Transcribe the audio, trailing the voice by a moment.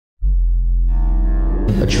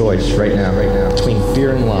a choice right now, between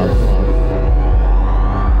fear and love.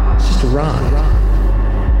 It's just a rock.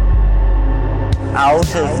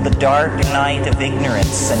 Out of the dark night of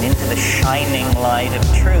ignorance and into the shining light of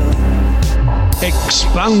truth.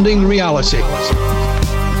 Expanding reality.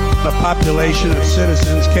 A population of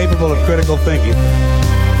citizens capable of critical thinking.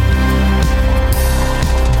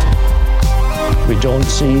 We don't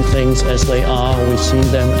see things as they are, we see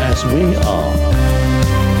them as we are.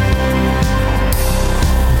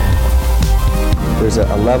 There's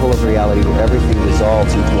a level of reality where everything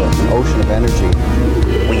dissolves into an ocean of energy.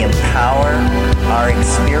 We empower our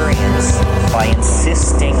experience by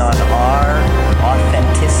insisting on our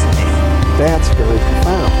authenticity. That's very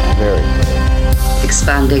profound. Very.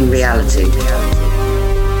 Expanding reality.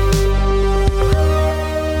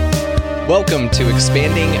 Welcome to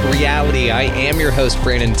Expanding Reality. I am your host,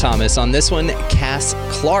 Brandon Thomas. On this one, Cass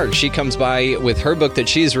Clarke. She comes by with her book that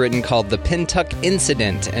she's written called The Pentyrch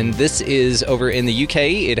Incident, and this is over in the UK.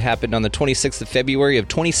 It happened on the 26th of February of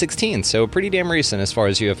 2016, so pretty damn recent as far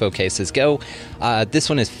as UFO cases go. This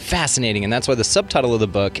one is fascinating, and that's why the subtitle of the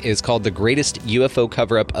book is called The Greatest UFO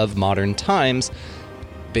Cover-Up of Modern Times.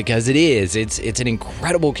 Because it is. It's an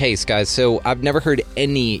incredible case, guys. So I've never heard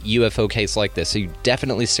any UFO case like this. So you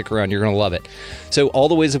definitely stick around. You're going to love it. So all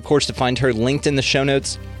the ways, of course, to find her linked in the show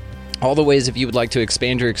notes. All the ways if you would like to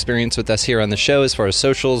expand your experience with us here on the show as far as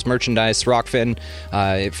socials, merchandise, Rockfin,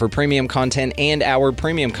 for premium content, and our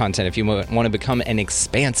premium content. If you want to become an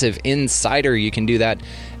expansive insider, you can do that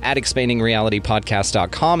at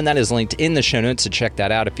expandingrealitypodcast.com, and that is linked in the show notes, so check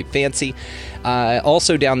that out if you fancy.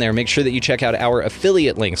 Also down there, make sure that you check out our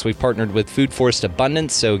affiliate links. We've partnered with Food Forest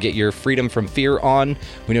Abundance, so get your freedom from fear on.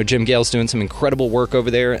 We know Jim Gale's doing some incredible work over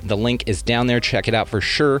there. The link is down there. Check it out for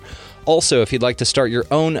sure. Also, if you'd like to start your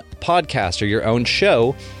own podcast or your own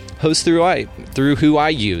show, host through who I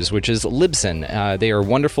use, which is Libsyn. They are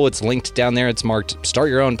wonderful. It's linked down there. It's marked Start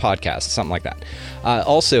Your Own Podcast, something like that.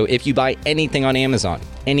 Also, if you buy anything on Amazon,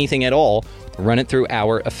 anything at all, run it through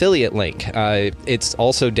our affiliate link. It's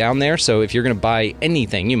also down there, so if you're going to buy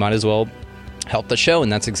anything, you might as well help the show,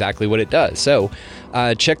 and that's exactly what it does. So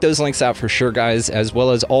check those links out for sure, guys, as well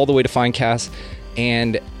as all the way to find Cass,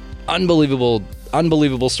 and unbelievable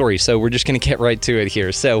story. So we're just going to get right to it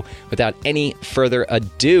here. So without any further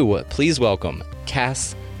ado, please welcome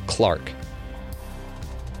Cass Clarke.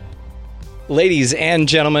 Ladies and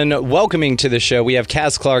gentlemen, welcoming to the show, we have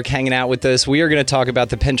Cass Clarke hanging out with us. We are going to talk about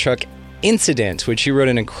the Pentyrch Incident, which you wrote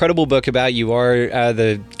an incredible book about. You are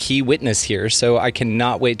the key witness here, so I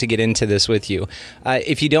cannot wait to get into this with you.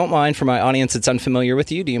 If you don't mind, for my audience that's unfamiliar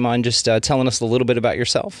with you, do you mind just telling us a little bit about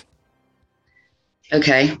yourself?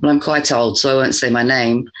 Okay, well, I'm quite old, so I won't say my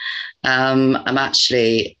name. I'm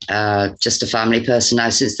actually just a family person now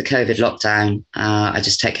since the COVID lockdown. I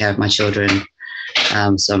just take care of my children,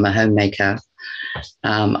 so I'm a homemaker.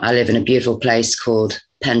 I live in a beautiful place called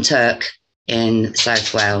Pentyrch in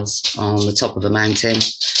South Wales on the top of a mountain.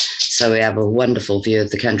 So we have a wonderful view of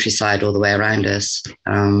the countryside all the way around us.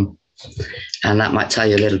 And that might tell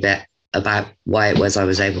you a little bit about why it was I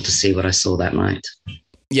was able to see what I saw that night.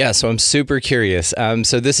 Yeah, so I'm super curious.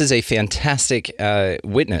 So this is a fantastic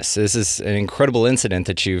witness. This is an incredible incident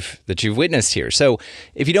that you've witnessed here. So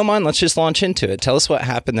if you don't mind, let's just launch into it. Tell us what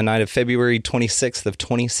happened the night of February 26th of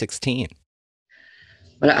 2016.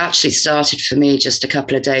 Well, it actually started for me just a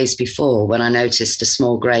couple of days before when I noticed a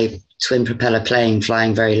small grey twin propeller plane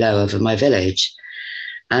flying very low over my village.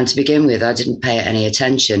 And to begin with, I didn't pay it any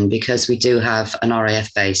attention because we do have an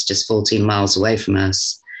RAF base just 14 miles away from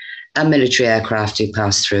us, and military aircraft do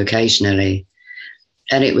pass through occasionally.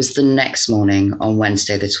 And it was the next morning on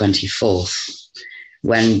Wednesday, the 24th,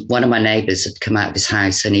 when one of my neighbours had come out of his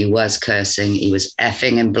house and he was cursing, he was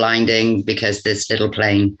effing and blinding because this little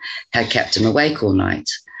plane had kept him awake all night.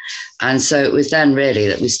 And so it was then really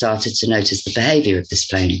that we started to notice the behaviour of this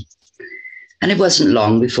plane. And it wasn't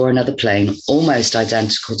long before another plane, almost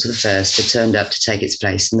identical to the first, had turned up to take its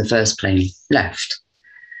place and the first plane left.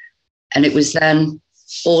 And it was then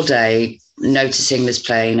all day noticing this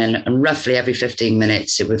plane, and roughly every 15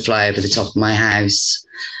 minutes it would fly over the top of my house,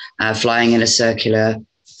 flying in a circular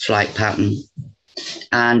flight pattern.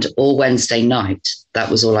 And all Wednesday night,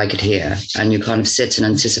 that was all I could hear. And you kind of sit and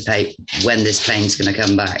anticipate when this plane's going to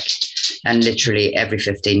come back. And literally every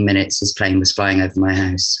 15 minutes, this plane was flying over my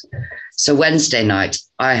house. So Wednesday night,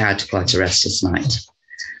 I had quite a restless night.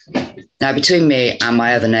 Now, between me and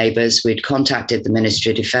my other neighbours, we'd contacted the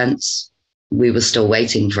Ministry of Defence. We were still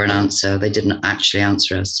waiting for an answer. They didn't actually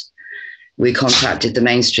answer us. We contacted the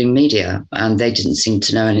mainstream media, and they didn't seem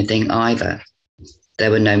to know anything either.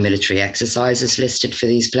 There were no military exercises listed for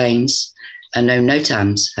these planes. and no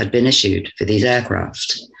NOTAMs had been issued for these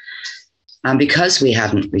aircraft. And because we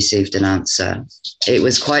hadn't received an answer, it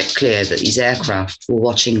was quite clear that these aircraft were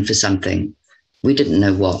watching for something. We didn't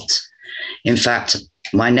know what. In fact,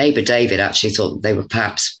 my neighbour David actually thought they were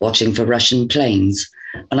perhaps watching for Russian planes.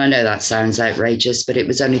 And I know that sounds outrageous, but it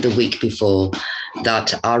was only the week before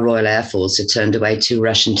that our Royal Air Force had turned away 2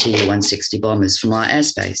 Russian Tu-160 bombers from our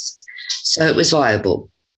airspace. So it was viable.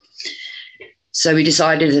 So we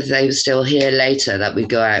decided if they were still here later that we'd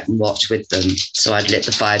go out and watch with them. So I'd lit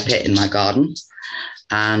the fire pit in my garden,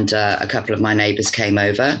 and a couple of my neighbours came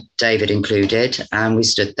over, David included, and we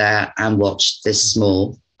stood there and watched this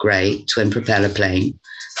small grey twin propeller plane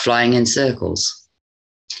flying in circles.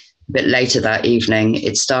 A bit later that evening,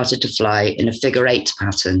 it started to fly in a figure 8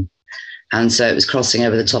 pattern. And so it was crossing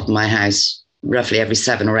over the top of my house roughly every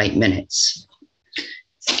 7 or 8 minutes.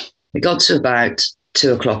 It got to about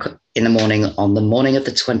 2 o'clock in the morning on the morning of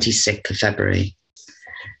the 26th of February.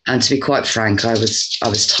 And to be quite frank, I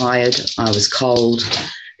was tired, I was cold.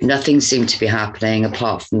 Nothing seemed to be happening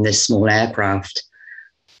apart from this small aircraft.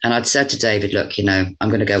 And I'd said to David, look, I'm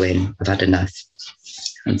going to go in. I've had enough.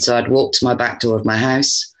 And so I'd walked to my back door of my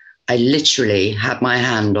house. I literally had my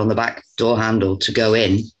hand on the back door handle to go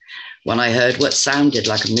in when I heard what sounded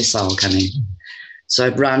like a missile coming. So I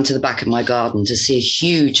ran to the back of my garden to see a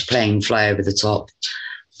huge plane fly over the top.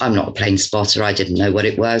 I'm not a plane spotter. I didn't know what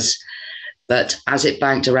it was. But as it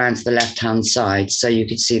banked around to the left-hand side, so you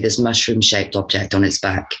could see this mushroom-shaped object on its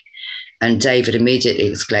back. And David immediately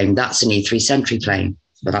exclaimed, that's an E-3 Sentry plane.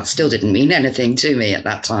 But that still didn't mean anything to me at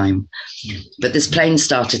that time. But this plane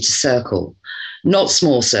started to circle. Not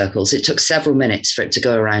small circles. It took several minutes for it to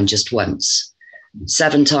go around just once.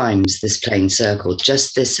 7 times this plane circled,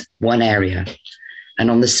 just this one area.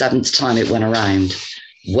 And on the 7th time it went around,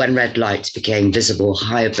 when red lights became visible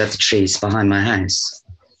high above the trees behind my house.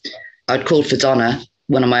 I'd called for Donna,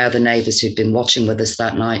 one of my other neighbours who'd been watching with us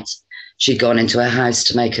that night. She'd gone into her house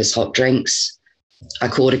to make us hot drinks. I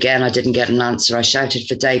called again, I didn't get an answer. I shouted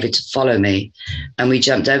for David to follow me, and we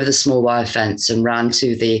jumped over the small wire fence and ran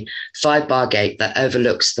to the 5-bar gate that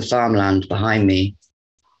overlooks the farmland behind me.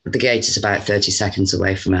 The gate is about 30 seconds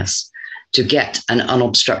away from us, to get an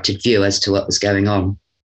unobstructed view as to what was going on.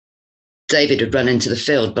 David had run into the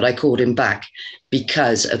field, but I called him back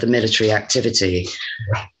because of the military activity.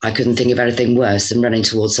 I couldn't think of anything worse than running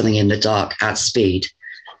towards something in the dark at speed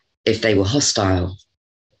if they were hostile.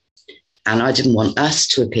 And I didn't want us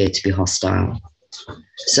to appear to be hostile.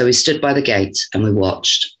 So we stood by the gate and we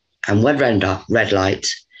watched. And one red light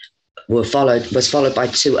was followed by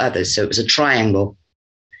 2 others. So it was a triangle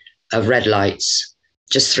of red lights,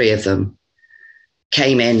 just 3 of them,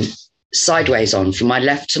 came in sideways on from my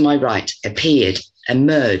left to my right, appeared,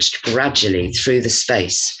 emerged gradually through the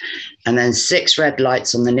space. And then 6 red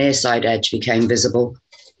lights on the near side edge became visible.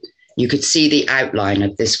 You could see the outline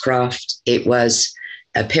of this craft. It was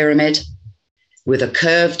a pyramid with a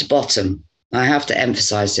curved bottom. I have to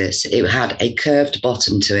emphasize this. It had a curved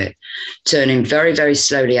bottom to it, turning very, very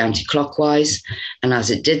slowly anti-clockwise. And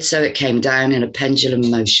as it did so, it came down in a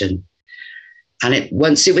pendulum motion. And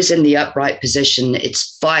once it was in the upright position, it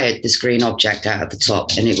fired this green object out at the top.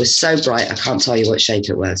 And it was so bright, I can't tell you what shape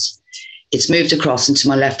it was. It's moved across into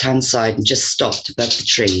my left-hand side and just stopped above the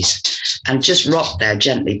trees and just rocked there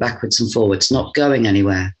gently backwards and forwards, not going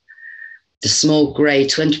anywhere. The small grey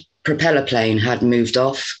twin propeller plane had moved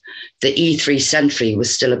off. The E-3 Sentry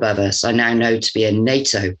was still above us. I now know to be a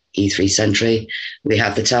NATO E-3 Sentry. We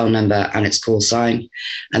have the tail number and its call sign.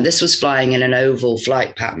 And this was flying in an oval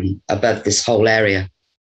flight pattern above this whole area.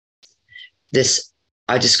 This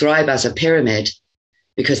I describe as a pyramid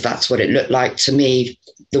because that's what it looked like to me.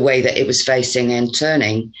 The way that it was facing and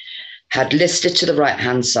turning had listed to the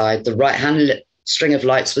right-hand side. The right-hand string of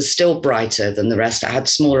lights was still brighter than the rest. It had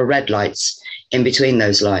smaller red lights in between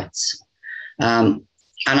those lights.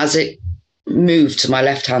 And as it moved to my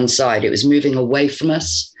left-hand side, it was moving away from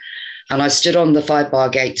us. And I stood on the 5-bar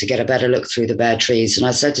gate to get a better look through the bare trees. And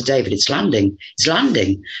I said to David, it's landing,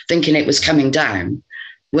 thinking it was coming down,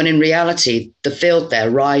 when in reality, the field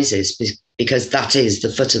there rises because that is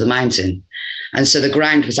the foot of the mountain. And so the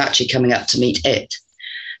ground was actually coming up to meet it.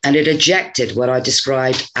 And it ejected what I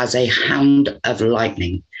described as a hand of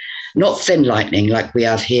lightning, not thin lightning like we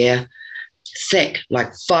have here, thick,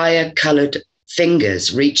 like fire-coloured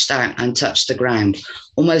fingers reached out and touched the ground,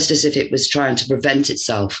 almost as if it was trying to prevent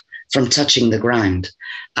itself from touching the ground.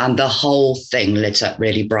 And the whole thing lit up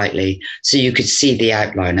really brightly, so you could see the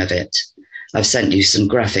outline of it. I've sent you some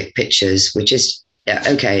graphic pictures, which is,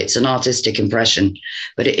 okay, it's an artistic impression,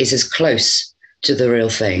 but it is as close to the real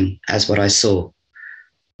thing as what I saw.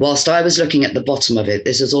 Whilst I was looking at the bottom of it,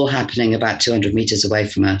 this was all happening about 200 meters away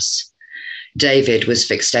from us. David was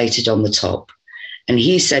fixated on the top, and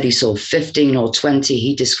he said he saw 15 or 20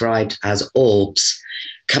 he described as orbs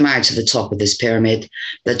come out of the top of this pyramid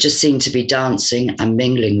that just seemed to be dancing and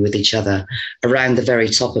mingling with each other around the very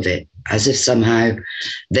top of it, as if somehow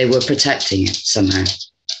they were protecting it somehow.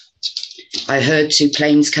 I heard 2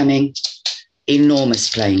 planes coming, enormous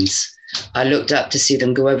planes. I looked up to see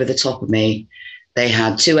them go over the top of me. They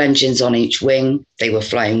had 2 engines on each wing. They were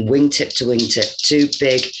flying wingtip to wingtip, 2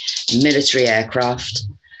 big military aircraft.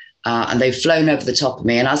 And they've flown over the top of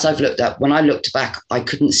me. And as I've looked up, when I looked back, I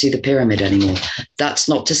couldn't see the pyramid anymore. That's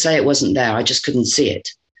not to say it wasn't there. I just couldn't see it.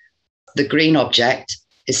 The green object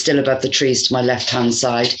is still above the trees to my left-hand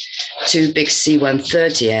side. 2 big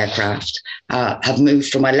C-130 aircraft have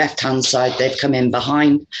moved from my left-hand side. They've come in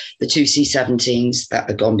behind the 2 C-17s that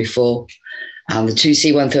had gone before. And the 2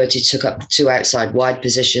 C-130 took up the 2 outside wide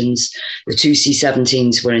positions. The 2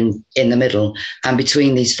 C-17s were in the middle. And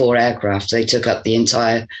between these 4 aircraft, they took up the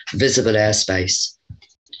entire visible airspace,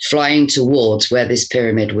 flying towards where this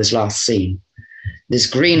pyramid was last seen. This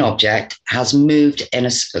green object has moved in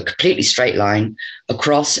a completely straight line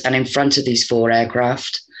across and in front of these 4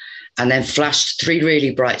 aircraft, and then flashed 3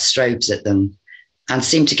 really bright strobes at them and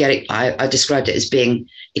seemed to get it. I described it as being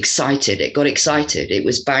excited. It got excited. It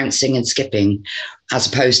was bouncing and skipping as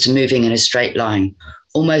opposed to moving in a straight line,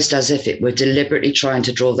 almost as if it were deliberately trying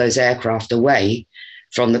to draw those aircraft away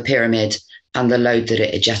from the pyramid and the load that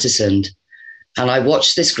it had jettisoned. And I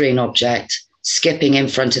watched this green object skipping in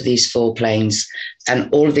front of these 4 planes, and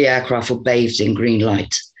all of the aircraft were bathed in green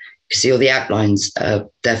light. You see all the outlines of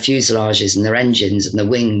their fuselages and their engines and the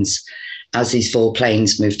wings as these 4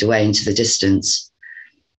 planes moved away into the distance.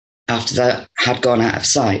 After that had gone out of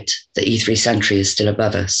sight, the E3 Sentry is still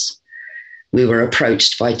above us. We were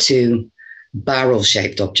approached by 2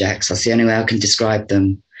 barrel-shaped objects. That's the only way I can describe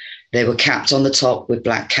them. They were capped on the top with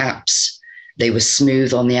black caps. They were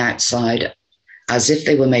smooth on the outside, as if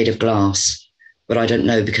they were made of glass, but I don't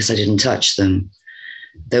know because I didn't touch them.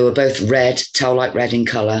 They were both red, towel-like red in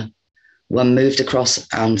colour. One moved across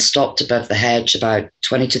and stopped above the hedge about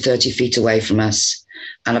 20 to 30 feet away from us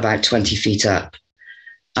and about 20 feet up.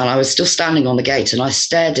 And I was still standing on the gate, and I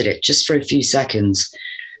stared at it just for a few seconds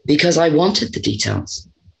because I wanted the details.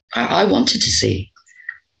 I wanted to see.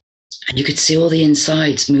 And you could see all the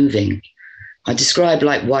insides moving. I described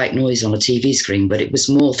like white noise on a TV screen, but it was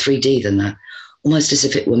more 3D than that, almost as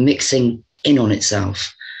if it were mixing in on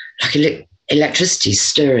itself, like electricity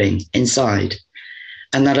stirring inside.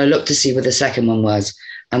 And then I looked to see where the second one was,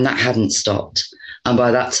 and that hadn't stopped. And by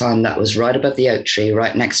that time, that was right above the oak tree,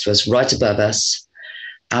 right next to us, right above us.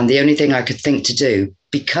 And the only thing I could think to do,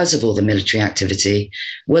 because of all the military activity,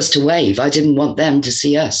 was to wave. I didn't want them to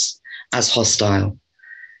see us as hostile.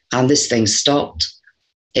 And this thing stopped.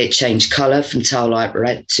 It changed colour from towel light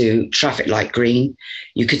red to traffic light green.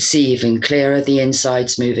 You could see even clearer the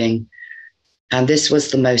insides moving. And this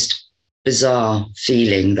was the most bizarre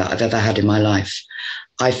feeling that I've ever had in my life.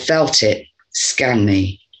 I felt it scan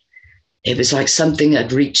me. It was like something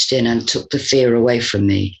had reached in and took the fear away from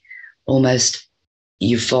me, almost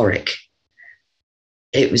euphoric.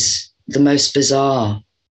 It was the most bizarre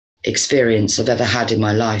experience I've ever had in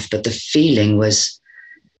my life, but the feeling was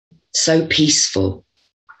so peaceful.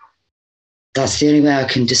 That's the only way I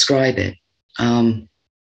can describe it.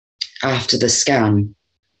 After the scan,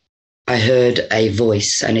 I heard a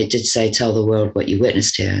voice, and it did say, "Tell the world what you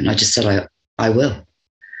witnessed here." And I just said, I will.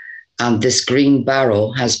 And this green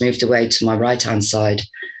barrel has moved away to my right-hand side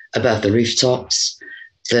above the rooftops.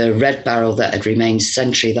 The red barrel that had remained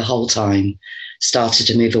sentry the whole time started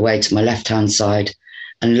to move away to my left-hand side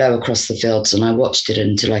and low across the fields, and I watched it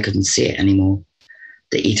until I couldn't see it anymore.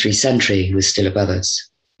 The E3 Sentry was still above us.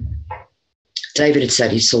 David had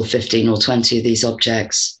said he saw 15 or 20 of these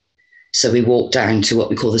objects. So we walked down to what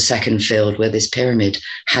we call the second field, where this pyramid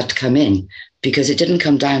had come in, because it didn't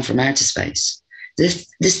come down from outer space.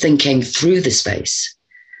 This thing came through the space.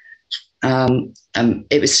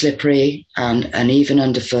 It was slippery and uneven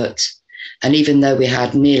underfoot. And even though we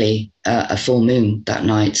had nearly a full moon that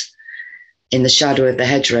night, in the shadow of the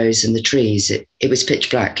hedgerows and the trees, it was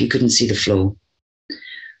pitch black. You couldn't see the floor.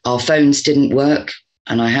 Our phones didn't work.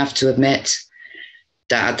 And I have to admit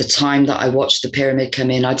that at the time that I watched the pyramid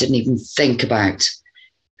come in, I didn't even think about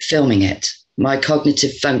filming it. My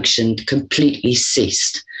cognitive function completely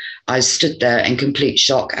ceased. I stood there in complete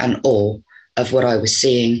shock and awe of what I was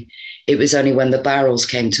seeing. It was only when the barrels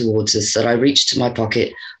came towards us that I reached to my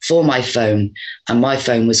pocket for my phone, and my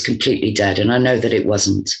phone was completely dead. And I know that it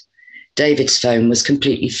wasn't. David's phone was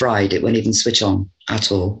completely fried. It wouldn't even switch on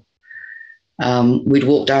at all. We'd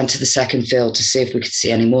walk down to the second field to see if we could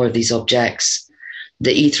see any more of these objects.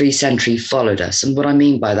 The E3 Sentry followed us. And what I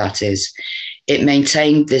mean by that is it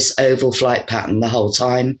maintained this oval flight pattern the whole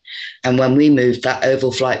time. And when we moved, that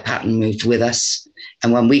oval flight pattern moved with us.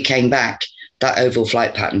 And when we came back, that oval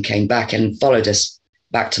flight pattern came back and followed us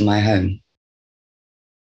back to my home.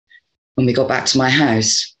 When we got back to my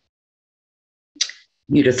house,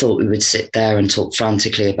 you'd have thought we would sit there and talk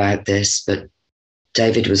frantically about this, but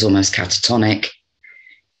David was almost catatonic.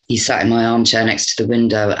 He sat in my armchair next to the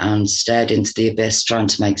window and stared into the abyss, trying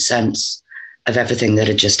to make sense of everything that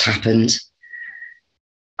had just happened.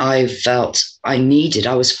 I felt I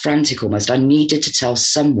was frantic almost. I needed to tell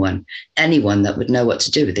someone, anyone that would know what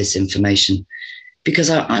to do with this information, because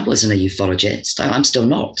I wasn't a ufologist. I'm still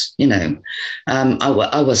not,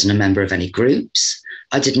 I wasn't a member of any groups.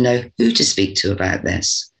 I didn't know who to speak to about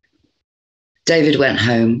this. David went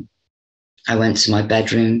home. I went to my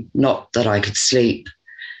bedroom, not that I could sleep,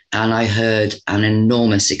 and I heard an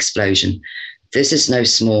enormous explosion. This is no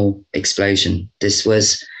small explosion. This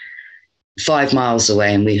was 5 miles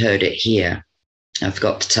away, and we heard it here. I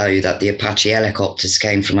forgot to tell you that the Apache helicopters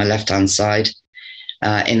came from my left-hand side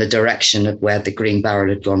in the direction of where the green barrel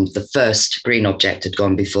had gone. The first green object had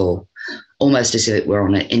gone before, almost as if it were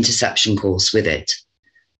on an interception course with it.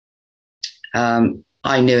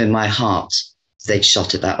 I knew in my heart they'd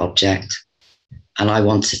shot at that object, and I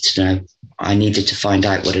wanted to know. I needed to find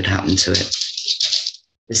out what had happened to it.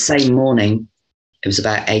 The same morning, it was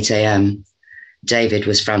about 8 a.m., David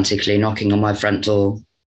was frantically knocking on my front door.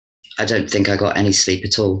 I don't think I got any sleep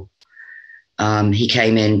at all. He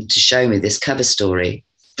came in to show me this cover story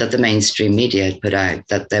that the mainstream media had put out,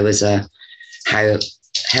 that there was how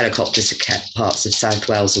helicopters had kept parts of South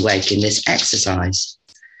Wales awake in this exercise.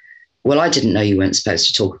 Well, I didn't know you weren't supposed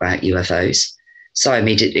to talk about UFOs. So I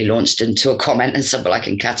immediately launched into a comment and said, well, I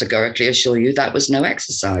can categorically assure you that was no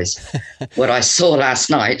exercise. What I saw last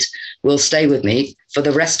night will stay with me for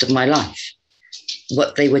the rest of my life.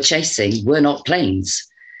 What they were chasing were not planes,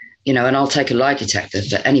 and I'll take a lie detector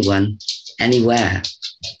for anyone, anywhere.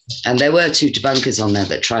 And there were 2 debunkers on there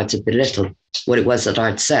that tried to belittle what it was that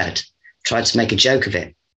I'd said, tried to make a joke of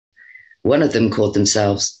it. One of them called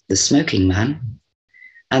themselves the Smoking Man,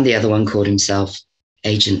 and the other one called himself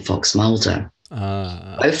Agent Fox Mulder.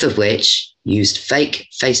 Both of which used fake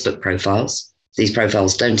Facebook profiles. These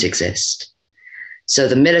profiles don't exist. So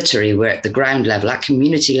the military were at the ground level, at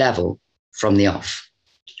community level, from the off.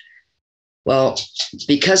 Well,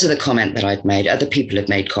 because of the comment that I'd made, other people had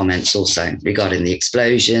made comments also regarding the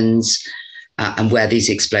explosions and where these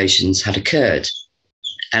explosions had occurred.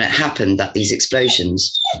 And it happened that these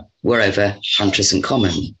explosions were over Huntress and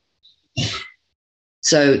Common.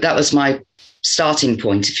 So that was my starting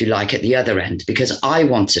point, if you like, at the other end, because I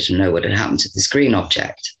wanted to know what had happened to this green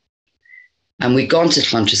object. And we'd gone to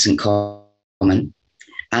Huntress and Common,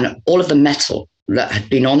 and all of the metal that had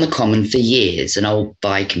been on the common for years, an old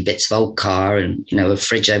bike and bits of old car and, a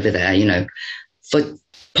fridge over there, for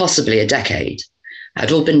possibly a decade,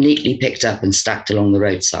 had all been neatly picked up and stacked along the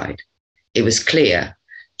roadside. It was clear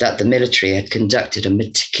that the military had conducted a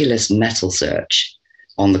meticulous metal search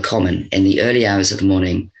on the common in the early hours of the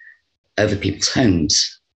morning over people's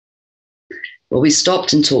homes. Well, we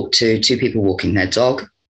stopped and talked to 2 people walking their dog,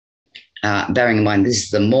 bearing in mind this is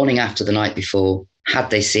the morning after the night before. Had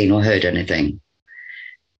they seen or heard anything?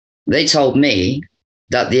 They told me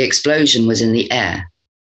that the explosion was in the air,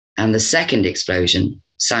 and the second explosion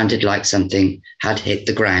sounded like something had hit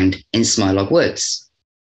the ground in Smilog Woods.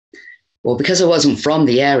 Well, because I wasn't from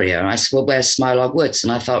the area, I said, well, where's Smilog Woods?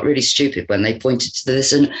 And I felt really stupid when they pointed to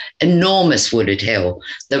this enormous wooded hill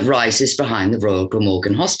that rises behind the Royal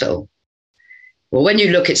Glamorgan Hospital. Well, when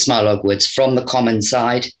you look at Smilog Woods from the common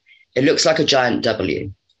side, it looks like a giant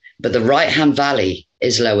W, but the right-hand valley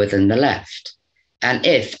is lower than the left. And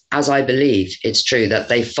if, as I believe, it's true that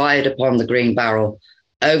they fired upon the green barrel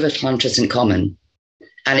over Huntress and Common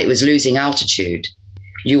and it was losing altitude,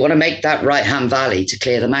 you want to make that right-hand valley to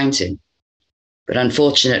clear the mountain. But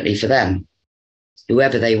unfortunately for them,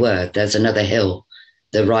 whoever they were, there's another hill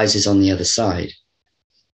that rises on the other side.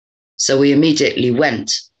 So we immediately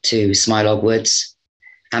went to Smilog Woods,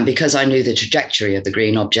 and because I knew the trajectory of the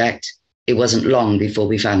green object, it wasn't long before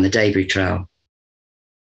we found the debris trail.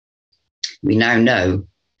 We now know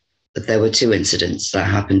that there were 2 incidents that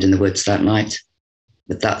happened in the woods that night,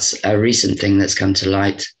 but that's a recent thing that's come to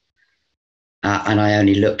light. And I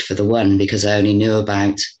only looked for the one because I only knew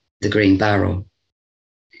about the green barrel.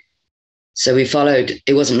 So we followed,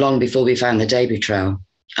 it wasn't long before we found the debris trail.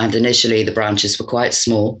 And initially the branches were quite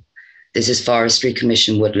small. This is Forestry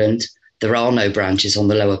Commission woodland. There are no branches on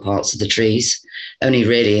the lower parts of the trees, only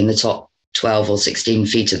really in the top 12 or 16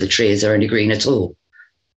 feet of the trees are only green at all.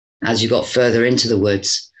 As you got further into the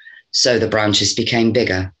woods, so the branches became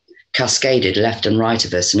bigger, cascaded left and right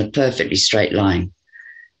of us in a perfectly straight line.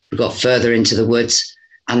 We got further into the woods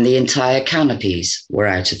and the entire canopies were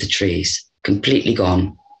out of the trees, completely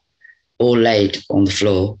gone, all laid on the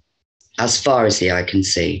floor, as far as the eye can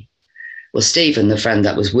see. Well, Stephen, the friend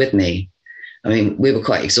that was with me, I mean, we were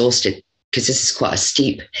quite exhausted because this is quite a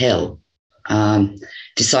steep hill.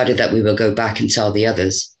 Decided that we will go back and tell the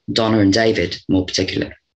others, Donna and David, more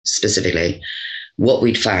specifically, what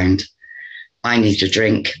we'd found. I needed a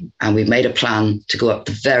drink, and we made a plan to go up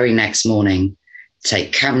the very next morning,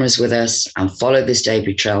 take cameras with us and follow this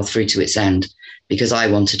debris trail through to its end, because I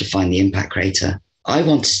wanted to find the impact crater. I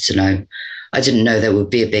wanted to know. I didn't know there would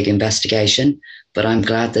be a big investigation, but I'm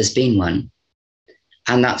glad there's been one.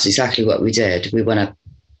 And that's exactly what we did. We went up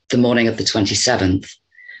the morning of the 27th.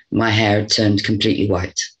 My hair had turned completely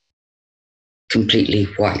white,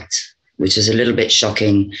 which was a little bit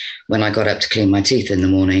shocking when I got up to clean my teeth in the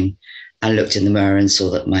morning and looked in the mirror and saw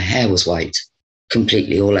that my hair was white,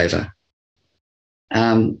 completely all over.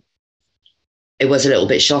 It was a little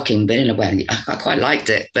bit shocking, but in a way, I quite liked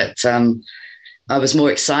it. But I was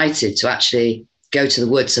more excited to actually go to the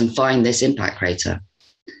woods and find this impact crater.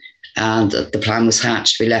 And the plan was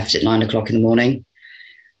hatched. We left at 9 o'clock in the morning.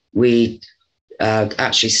 We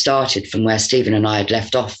actually started from where Stephen and I had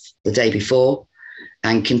left off the day before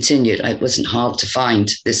and continued. It wasn't hard to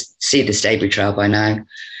see this debris trail by now.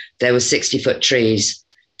 There were 60-foot trees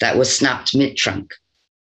that were snapped mid-trunk,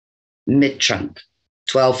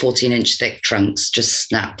 12, 14-inch thick trunks just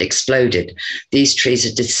snapped, exploded. These trees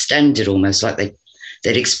had distended almost like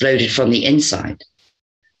they'd exploded from the inside.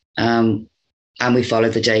 And we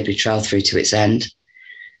followed the debris trail through to its end.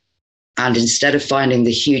 And instead of finding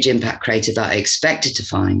the huge impact crater that I expected to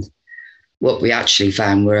find, what we actually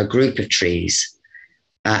found were a group of trees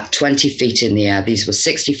at 20 feet in the air. These were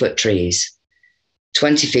 60-foot trees,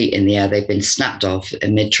 20 feet in the air. They'd been snapped off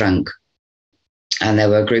in mid-trunk. And there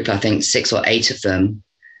were a group, I think 6 or 8 of them,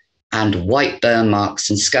 and white burn marks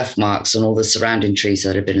and scuff marks on all the surrounding trees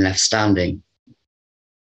that had been left standing.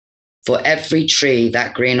 For every tree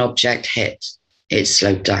that green object hit, it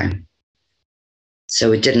slowed down.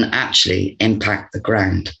 So it didn't actually impact the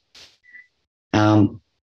ground.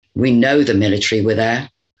 We know the military were there.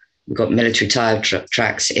 We've got military tire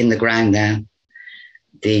tracks in the ground there.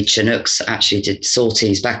 The Chinooks actually did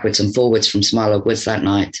sorties backwards and forwards from Smiler Woods that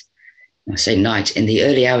night. I say night, in the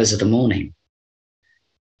early hours of the morning.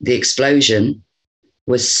 The explosion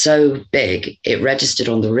was so big, it registered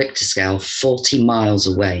on the Richter scale 40 miles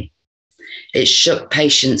away. It shook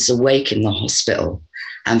patients awake in the hospital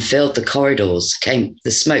and filled the corridors.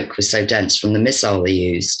 The smoke was so dense from the missile they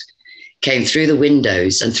used, came through the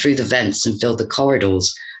windows and through the vents and filled the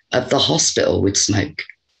corridors of the hospital with smoke.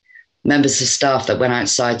 Members of staff that went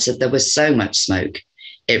outside said there was so much smoke,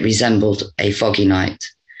 it resembled a foggy night.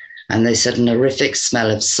 And they said an horrific smell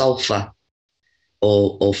of sulfur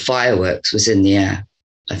or fireworks was in the air.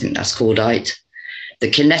 I think that's cordite. The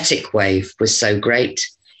kinetic wave was so great,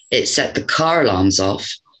 it set the car alarms off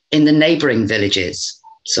in the neighboring villages.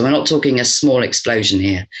 So we're not talking a small explosion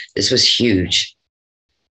here. This was huge.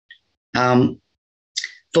 For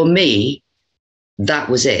me, that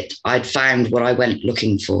was it. I'd found what I went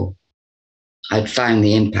looking for. I'd found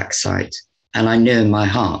the impact site, and I knew in my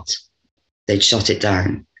heart they'd shot it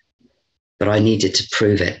down, but I needed to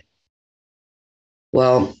prove it.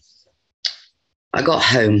 Well, I got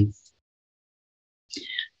home.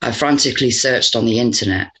 I frantically searched on the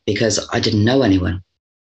internet because I didn't know anyone,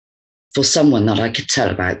 for someone that I could tell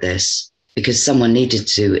about this, because someone needed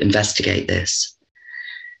to investigate this.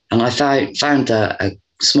 And I found a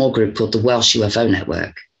small group called the Welsh UFO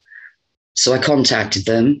Network. So I contacted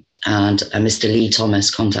them, and Mr. Lee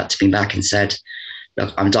Thomas contacted me back and said,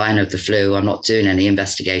 look, I'm dying of the flu. I'm not doing any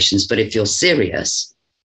investigations, but if you're serious,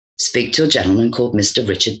 speak to a gentleman called Mr.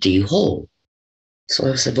 Richard D. Hall.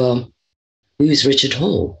 So I said, well, who's Richard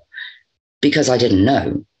Hall? Because I didn't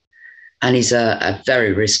know. And he's a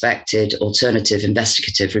very respected alternative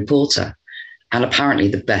investigative reporter, and apparently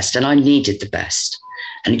the best. And I needed the best.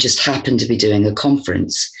 And he just happened to be doing a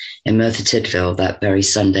conference in Merthyr Tydfil that very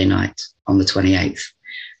Sunday night on the 28th.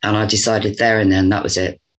 And I decided there and then that was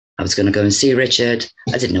it. I was going to go and see Richard.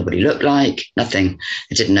 I didn't know what he looked like, nothing.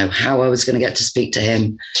 I didn't know how I was going to get to speak to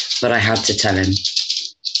him, but I had to tell him.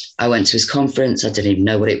 I went to his conference. I didn't even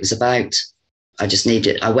know what it was about. I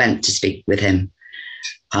went to speak with him.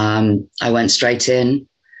 I went straight in.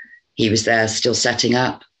 He was there still setting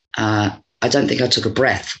up. I don't think I took a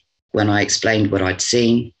breath when I explained what I'd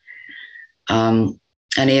seen.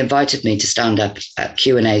 And he invited me to stand up at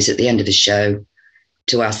Q&As at the end of the show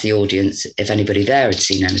to ask the audience if anybody there had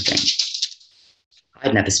seen anything.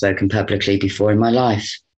 I'd never spoken publicly before in my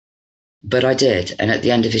life, but I did. And at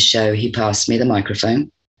the end of his show, he passed me the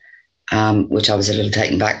microphone, which I was a little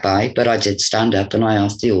taken back by, but I did stand up and I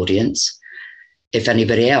asked the audience if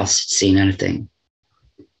anybody else had seen anything.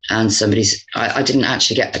 And I didn't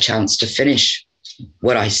actually get a chance to finish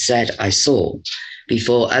what I said I saw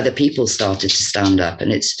before other people started to stand up.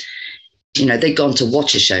 And it's, they'd gone to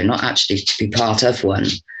watch a show, not actually to be part of one.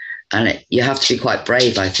 And you have to be quite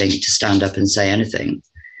brave, I think, to stand up and say anything.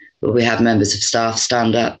 But we had members of staff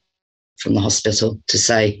stand up from the hospital to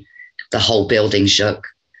say the whole building shook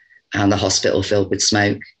and the hospital filled with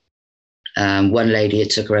smoke. One lady,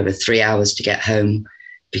 it took her over 3 hours to get home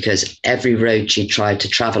because every road she tried to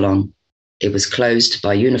travel on, it was closed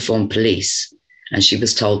by uniformed police. And she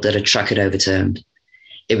was told that a truck had overturned.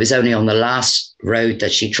 It was only on the last road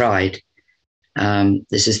that she tried.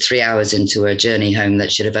 This is 3 hours into her journey home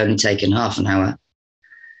that should have only taken half an hour.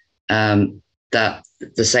 That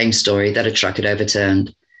the same story, that a truck had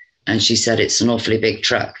overturned. And she said it's an awfully big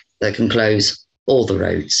truck that can close all the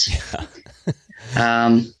roads.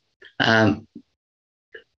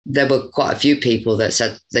 There were quite a few people that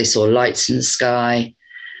said they saw lights in the sky.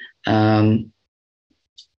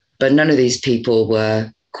 But none of these people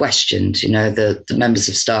were questioned. The members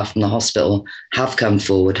of staff from the hospital have come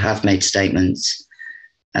forward, have made statements.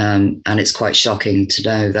 And it's quite shocking to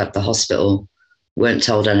know that the hospital weren't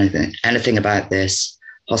told anything about this.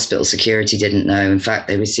 Hospital security didn't know. In fact,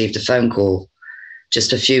 they received a phone call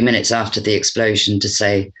just a few minutes after the explosion to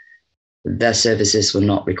say their services were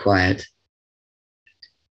not required.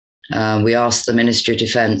 We asked the Ministry of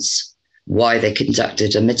Defence why they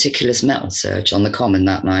conducted a meticulous metal search on the Common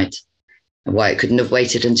that night, and why it couldn't have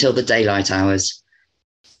waited until the daylight hours.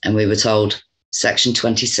 And we were told, Section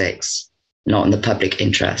 26, not in the public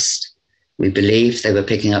interest. We believe they were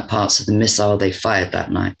picking up parts of the missile they fired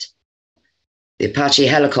that night. The Apache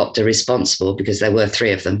helicopter responsible, because there were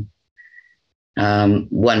 3 of them,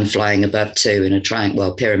 one flying above 2 in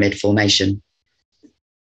a pyramid formation,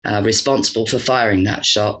 responsible for firing that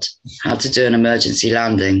shot, had to do an emergency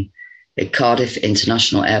landing at Cardiff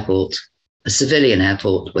International Airport, a civilian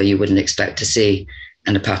airport where you wouldn't expect to see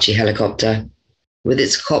an Apache helicopter, with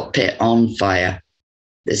its cockpit on fire.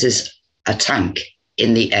 This is a tank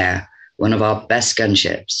in the air. One of our best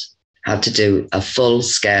gunships had to do a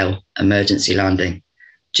full-scale emergency landing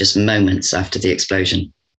just moments after the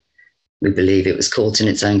explosion. We believe it was caught in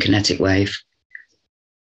its own kinetic wave,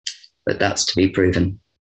 but that's to be proven.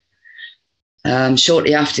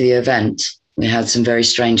 Shortly after the event, we had some very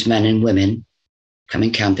strange men and women come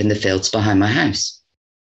and camp in the fields behind my house.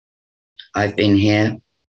 I've been here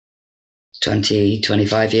 20,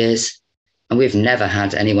 25 years, and we've never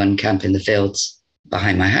had anyone camp in the fields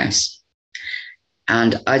behind my house.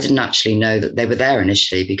 And I didn't actually know that they were there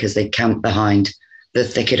initially because they camped behind the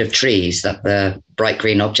thicket of trees that the bright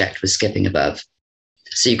green object was skipping above.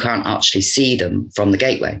 So you can't actually see them from the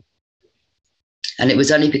gateway. And it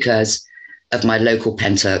was only because of my local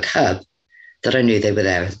Pentyrch hub that I knew they were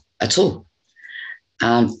there at all.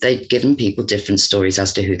 And they'd given people different stories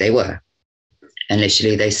as to who they were.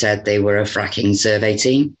 Initially, they said they were a fracking survey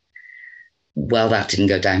team. Well, that didn't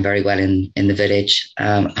go down very well in the village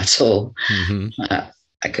at all. Mm-hmm.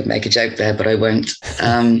 I could make a joke there, but I won't.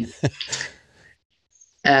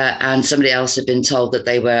 And somebody else had been told that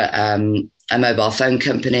they were a mobile phone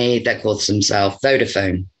company that called themselves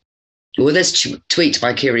Vodafone. Well, this tweaked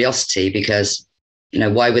my curiosity because,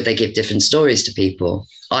 why would they give different stories to people?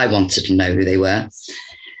 I wanted to know who they were.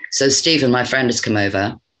 So Stephen, my friend, has come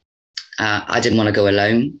over. I didn't want to go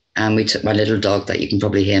alone. And we took my little dog that you can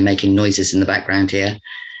probably hear making noises in the background here,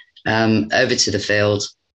 over to the field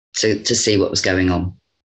to see what was going on.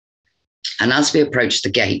 And as we approached the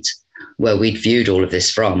gate where we'd viewed all of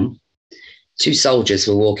this from, 2 soldiers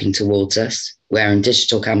were walking towards us, wearing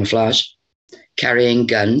digital camouflage, carrying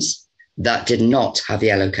guns that did not have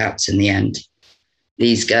yellow caps in the end.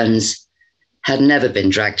 These guns had never been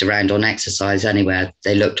dragged around on exercise anywhere.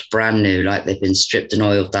 They looked brand new, like they'd been stripped and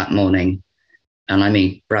oiled that morning. And I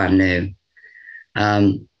mean brand new.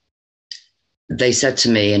 They said to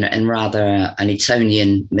me in rather an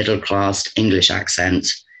Etonian middle-class English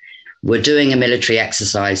accent, "We're doing a military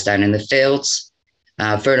exercise down in the fields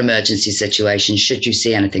for an emergency situation. Should you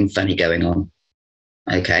see anything funny going on?"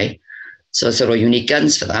 Okay. So I said, "Well, you need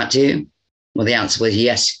guns for that, do you?" Well, the answer was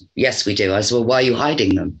yes, we do. I said, "Well, why are you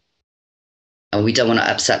hiding them?" "And we don't want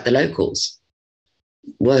to upset the locals."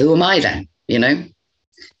 Well, who am I then?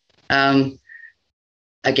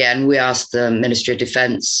 Again, we asked the Ministry of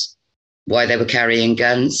Defence Why they were carrying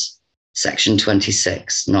guns? Section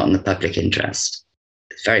 26, not in the public interest.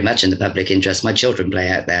 It's very much in the public interest. My children play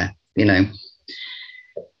out there, you know.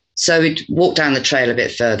 So we walked down the trail a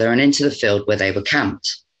bit further and into the field where they were camped.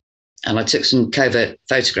 And I took some covert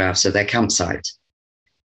photographs of their campsite.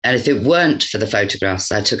 And if it weren't for the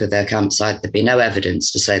photographs I took of their campsite, there'd be no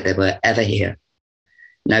evidence to say they were ever here.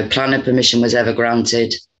 No planning permission was ever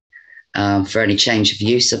granted for any change of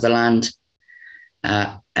use of the land.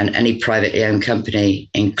 And any privately owned company,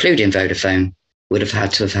 including Vodafone, would have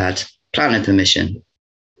had planning permission.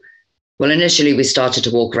 Well, initially we started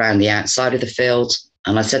to walk around the outside of the field,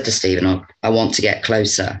 and I said to Stephen, I want to get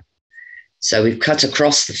closer. So we've cut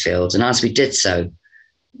across the field, and as we did so,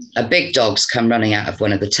 a big dog's come running out of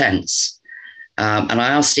one of the tents. And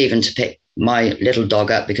I asked Stephen to pick my little dog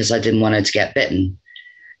up because I didn't want her to get bitten.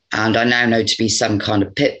 And I now know to be some kind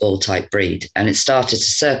of pit bull type breed, and it started to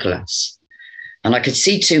circle us. And I could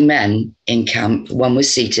see two men in camp. One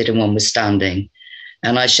was seated and one was standing.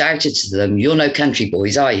 And I shouted to them, "You're no country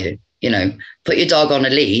boys, are you? You know, put your dog on a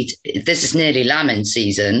lead. This is nearly lambing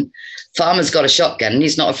season. Farmer's got a shotgun and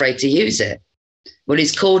he's not afraid to use it." Well,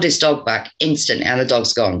 he's called his dog back instantly and the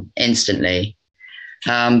dog's gone instantly.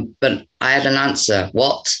 But I had an answer,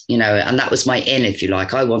 what? You know, and that was my in, if you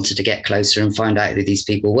like. I wanted to get closer and find out who these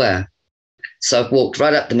people were. So I've walked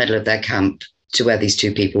right up the middle of their camp to where these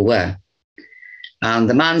two people were.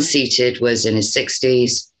 The man seated was in his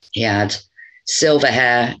 60s. He had silver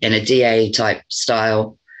hair in a DA type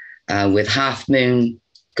style with half moon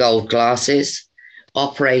gold glasses,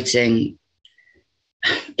 operating.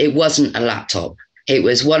 It wasn't a laptop. It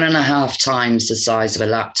was 1.5 times the size of a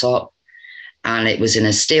laptop, and it was in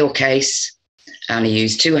a steel case, and he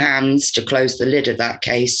used 2 hands to close the lid of that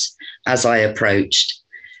case as I approached,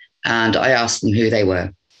 and I asked them who they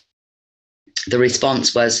were. The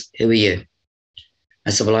response was, "Who are you?" I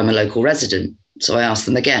said, "Well, I'm a local resident." So I asked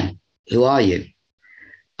them again, "Who are you?"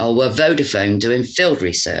 "Oh, we're Vodafone doing field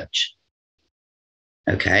research."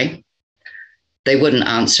 Okay. They wouldn't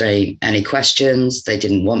answer any questions. They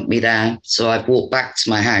didn't want me there. So I've walked back to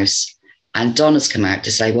my house, and Donna's come out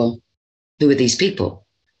to say, "Well, who are these people?"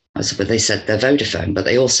 I said, "Well, they said they're Vodafone, but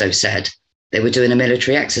they also said they were doing a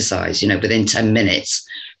military exercise. You know, within 10 minutes,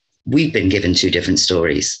 we've been given 2 different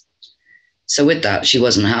stories." So with that, she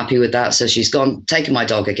wasn't happy with that. So she's gone, taken my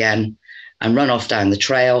dog again and run off down the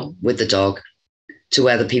trail with the dog to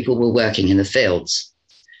where the people were working in the fields.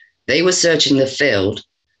 They were searching the field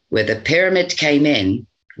where the pyramid came in,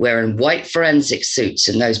 wearing white forensic suits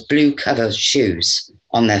and those blue cover shoes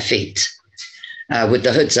on their feet with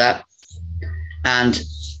the hoods up. And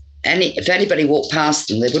if anybody walked past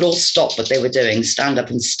them, they would all stop what they were doing, stand up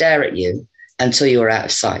and stare at you until you were out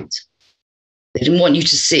of sight. They didn't want you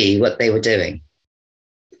to see what they were doing.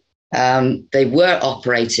 They were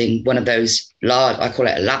operating one of those large, I call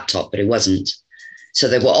it a laptop, but it wasn't. So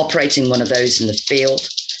they were operating one of those in the field.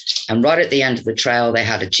 And right at the end of the trail, they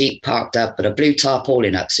had a Jeep parked up, but a blue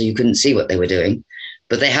tarpaulin up, so you couldn't see what they were doing.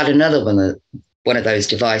 But they had another one of those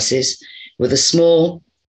devices with a small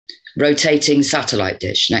rotating satellite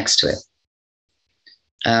dish next to it.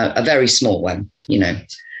 A very small one, you know.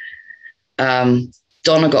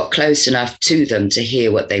 Donna got close enough to them to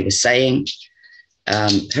hear what they were saying.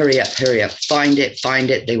 Hurry up, find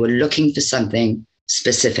it. They were looking for something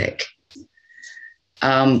specific.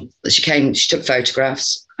 She took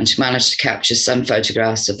photographs, and she managed to capture some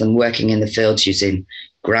photographs of them working in the fields using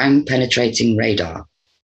ground penetrating radar.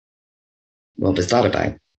 What was that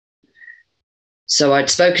about? So I'd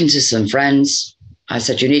spoken to some friends. I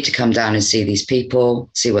said, "You need to come down and see these people,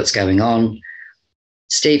 see what's going on."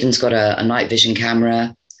 Stephen's got a night vision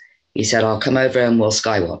camera. He said, "I'll come over and we'll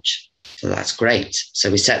skywatch." So that's great.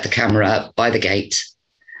 So we set the camera up by the gate,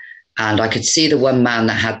 and I could see the one man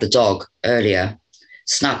that had the dog earlier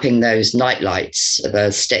snapping those night lights, the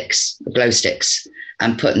glow sticks,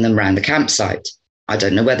 and putting them around the campsite. I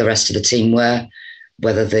don't know where the rest of the team were,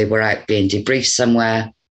 whether they were out being debriefed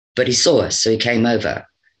somewhere, but he saw us. So he came over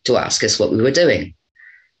to ask us what we were doing.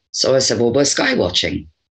 So I said, "Well, we're skywatching."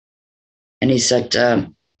 And he said,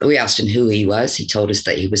 we asked him who he was. He told us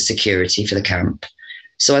that he was security for the camp.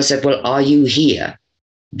 So I said, "Well, are you here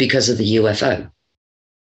because of the UFO?"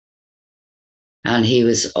 And he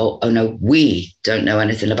was, oh no, we don't know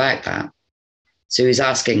anything about that. So he was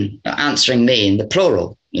answering me in the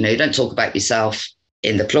plural. You know, you don't talk about yourself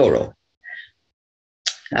in the plural.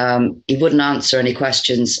 He wouldn't answer any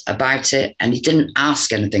questions about it, and he didn't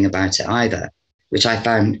ask anything about it either, which I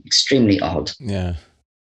found extremely odd. Yeah.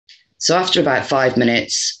 So after about 5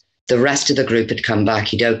 minutes, the rest of the group had come back.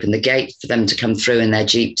 He'd opened the gate for them to come through in their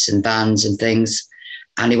Jeeps and vans and things,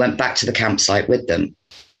 and he went back to the campsite with them.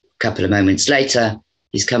 couple of moments later,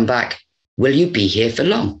 he's come back. Will you be here for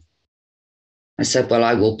long? I said, well,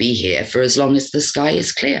 I will be here for as long as the sky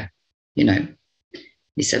is clear.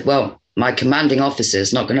 He said, well, my commanding officer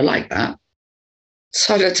is not going to like that.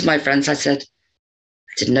 So I looked at my friends. I said,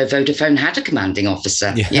 I didn't know Vodafone had a commanding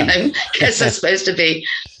officer, because they're supposed to be.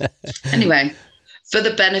 Anyway, for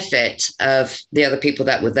the benefit of the other people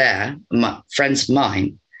that were there, friends of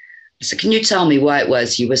mine, I said, can you tell me why it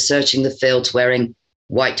was you were searching the field wearing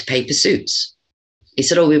white paper suits? He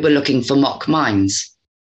said, we were looking for mock mines.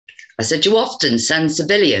 I said, you often send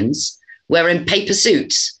civilians wearing paper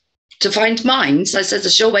suits to find mines. I said, it's a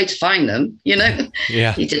sure way to find them,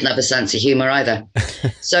 Yeah. He didn't have a sense of humor either.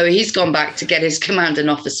 So he's gone back to get his commanding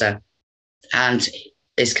officer. And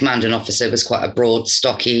his commanding officer was quite a broad,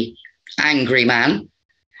 stocky, angry man.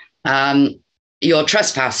 You're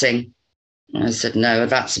trespassing. I said, no,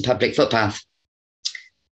 that's a public footpath.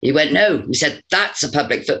 He went, no. He said, that's a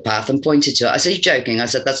public footpath, and pointed to it. I said, you're joking. I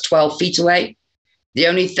said, that's 12 feet away. The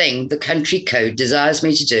only thing the country code desires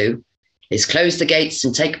me to do is close the gates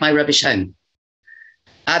and take my rubbish home.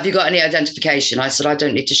 Have you got any identification? I said, I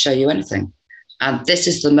don't need to show you anything. And this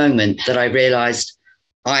is the moment that I realized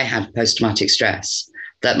I had post-traumatic stress,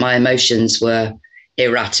 that my emotions were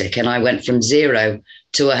erratic. And I went from 0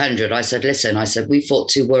 to 100. I said, listen, we fought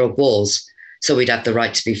 2 world wars, so we'd have the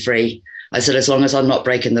right to be free. I said, as long as I'm not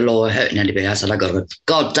breaking the law or hurting anybody, I said, I got a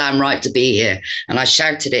goddamn right to be here. And I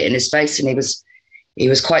shouted it in his face, and he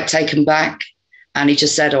was quite taken back. And he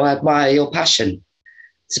just said, I admire your passion.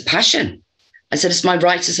 It's a passion. I said, it's my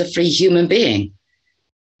right as a free human being.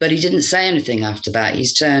 But he didn't say anything after that.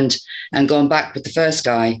 He's turned and gone back with the first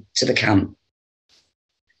guy to the camp.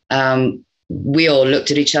 We all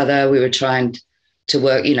looked at each other. We were trying to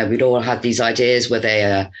work, we'd all had these ideas. Were they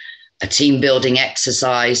a team building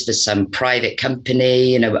exercise for some private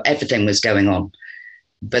company? Everything was going on.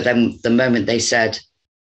 But then the moment they said,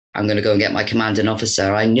 I'm going to go and get my commanding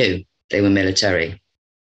officer, I knew they were military.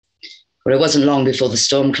 But it wasn't long before the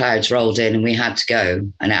storm clouds rolled in and we had to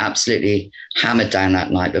go, and it absolutely hammered down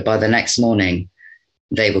that night. But by the next morning,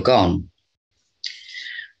 they were gone.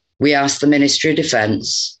 We asked the Ministry of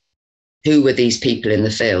Defence, who were these people in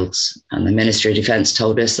the fields? And the Ministry of Defence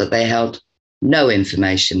told us that they held no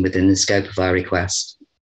information within the scope of our request.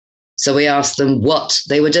 So we asked them what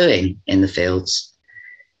they were doing in the fields.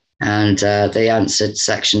 And they answered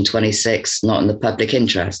Section 26, not in the public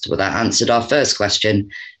interest. Well, that answered our first question,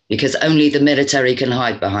 because only the military can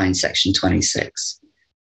hide behind Section 26.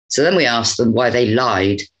 So then we asked them why they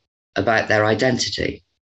lied about their identity.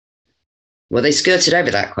 Well, they skirted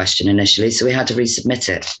over that question initially, so we had to resubmit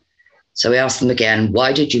it. So we asked them again,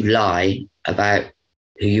 why did you lie about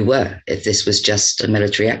who you were if this was just a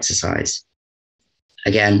military exercise?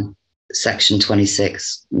 Again, Section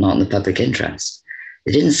 26, not in the public interest.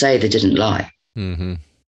 They didn't say they didn't lie. Mm-hmm.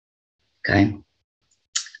 Okay.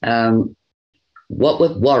 What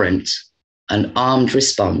would warrant an armed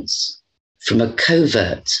response from a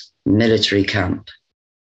covert military camp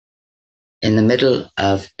in the middle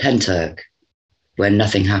of Pentyrch, where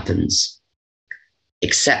nothing happens,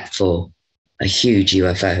 except for a huge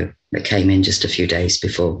UFO that came in just a few days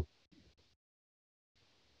before?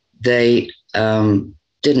 They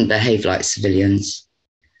didn't behave like civilians.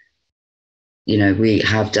 We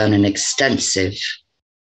have done an extensive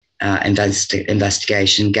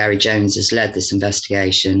investigation. Gary Jones has led this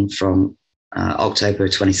investigation from October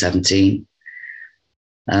of 2017.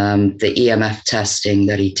 The EMF testing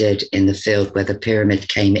that he did in the field where the pyramid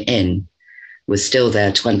came in was still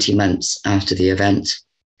there 20 months after the event,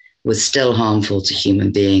 was still harmful to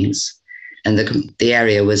human beings. And the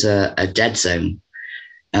area was a dead zone.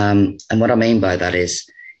 And what I mean by that is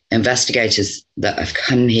investigators that have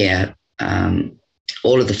come here,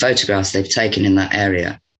 all of the photographs they've taken in that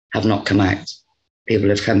area have not come out. People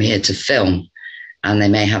have come here to film, and they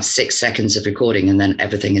may have 6 seconds of recording, and then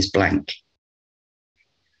everything is blank.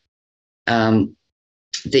 The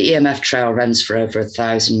EMF trail runs for over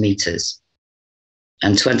 1,000 meters,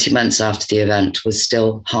 and 20 months after the event was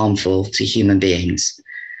still harmful to human beings.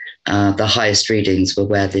 The highest readings were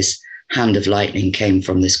where this hand of lightning came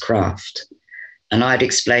from this craft. And I'd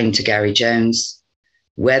explained to Gary Jones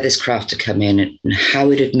where this craft had come in and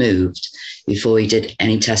how it had moved before he did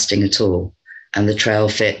any testing at all. And the trail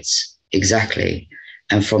fits exactly.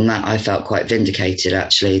 And from that, I felt quite vindicated,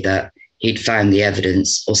 actually, that he'd found the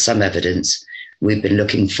evidence, or some evidence, we've been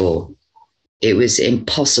looking for. It was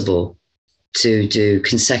impossible to do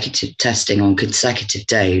consecutive testing on consecutive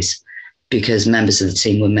days because members of the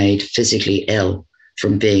team were made physically ill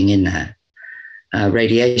from being in there.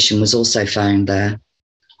 Radiation was also found there.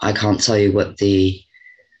 I can't tell you what the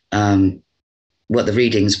what the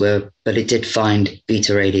readings were, but it did find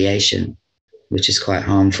beta radiation, which is quite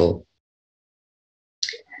harmful.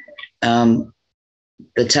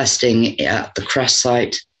 The testing at the crash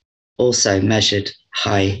site also measured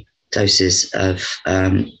high doses of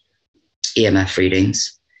EMF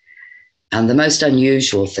readings. And the most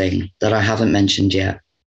unusual thing that I haven't mentioned yet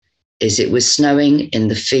is it was snowing in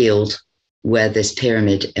the field where this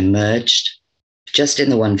pyramid emerged, just in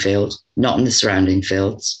the one field, not in the surrounding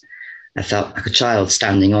fields. I felt like a child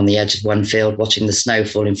standing on the edge of one field, watching the snow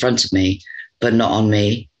fall in front of me, but not on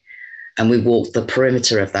me. And we walked the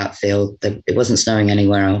perimeter of that field. It wasn't snowing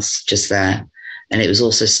anywhere else, just there. And it was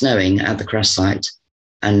also snowing at the crash site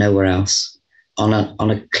and nowhere else on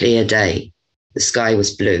a clear day. The sky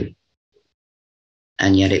was blue,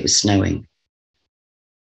 and yet it was snowing.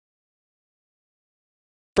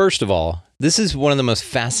 First of all, this is one of the most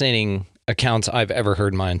fascinating accounts I've ever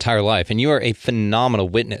heard in my entire life. And you are a phenomenal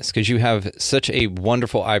witness because you have such a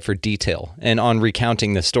wonderful eye for detail and on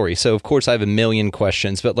recounting the story. So, of course, I have a million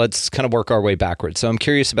questions, but let's kind of work our way backwards. So I'm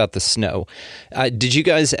curious about the snow. Did you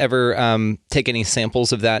guys ever take any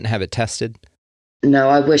samples of that and have it tested? No,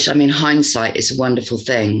 I wish. I mean, hindsight is a wonderful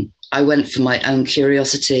thing. I went for my own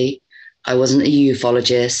curiosity. I wasn't a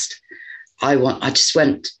ufologist. I just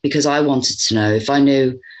went because I wanted to know. If I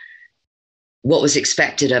knew what was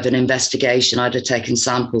expected of an investigation, I'd have taken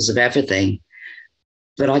samples of everything,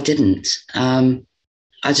 but I didn't. I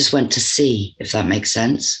just went to see, if that makes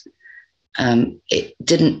sense. It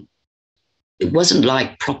wasn't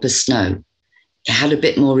like proper snow. It had a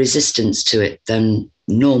bit more resistance to it than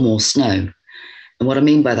normal snow. And what I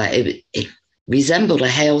mean by that, it resembled a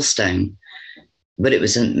hailstone, but it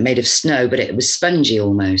was made of snow, but it was spongy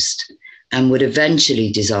almost and would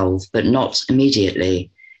eventually dissolve, but not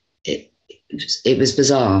immediately. It was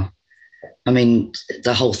bizarre. I mean,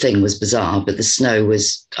 the whole thing was bizarre, but the snow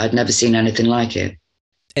was, I'd never seen anything like it.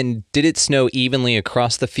 And did it snow evenly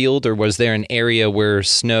across the field, or was there an area where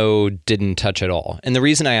snow didn't touch at all? And the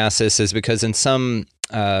reason I ask this is because in some,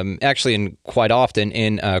 actually, and quite often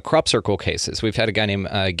in crop circle cases, we've had a guy named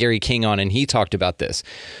Gary King on, and he talked about this,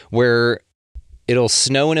 where it'll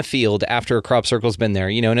snow in a field after a crop circle's been there,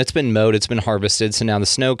 and it's been mowed, it's been harvested, so now the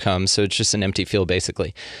snow comes, so it's just an empty field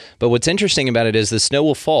basically. But what's interesting about it is the snow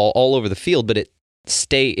will fall all over the field, but it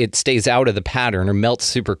stays out of the pattern or melts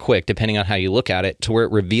super quick, depending on how you look at it, to where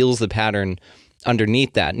it reveals the pattern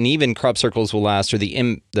underneath that. And even crop circles will last, or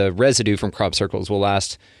the residue from crop circles will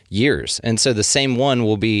last years. And so the same one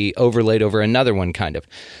will be overlaid over another one, kind of.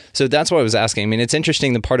 So that's what I was asking. I mean, it's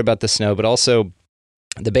interesting, the part about the snow, but also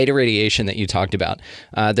the beta radiation that you talked about.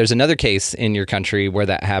 There's another case in your country where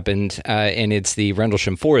that happened, and it's the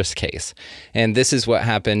Rendlesham Forest case. And this is what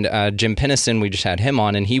happened. Jim Penniston, we just had him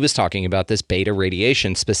on, and he was talking about this beta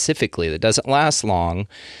radiation specifically that doesn't last long.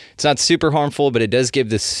 It's not super harmful, but it does give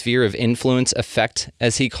this sphere of influence effect,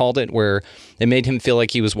 as he called it, where it made him feel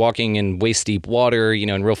like he was walking in waist-deep water,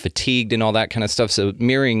 and real fatigued and all that kind of stuff. So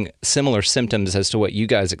mirroring similar symptoms as to what you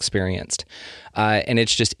guys experienced. And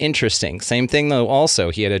it's just interesting. Same thing, though, also.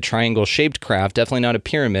 He had a triangle-shaped craft, definitely not a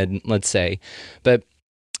pyramid, let's say. But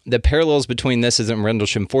the parallels between this and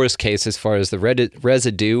Rendlesham Forest case, as far as the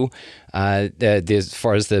residue, as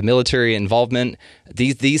far as the military involvement,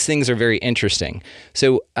 these things are very interesting.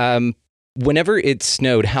 So whenever it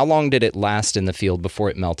snowed, how long did it last in the field before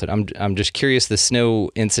it melted? I'm just curious. The snow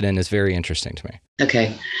incident is very interesting to me.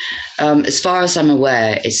 Okay. As far as I'm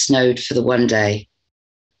aware, it snowed for the one day.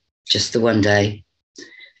 Just the one day.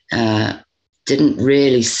 Didn't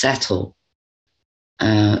really settle.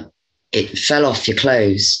 It fell off your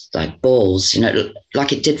clothes like balls,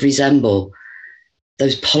 like it did resemble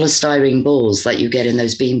those polystyrene balls that you get in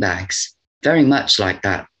those beanbags. Very much like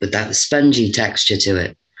that, with that spongy texture to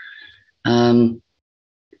it.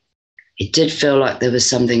 It did feel like there was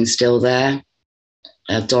something still there.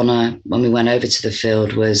 Donna, when we went over to the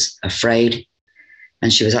field, was afraid.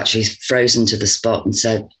 And she was actually frozen to the spot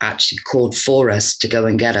and actually called for us to go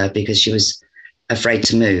and get her because she was afraid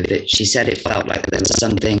to move. She said it felt like there was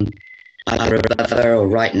something either above her or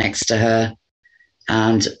right next to her.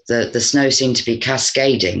 And the snow seemed to be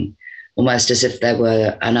cascading, almost as if there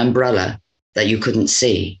were an umbrella that you couldn't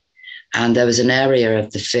see. And there was an area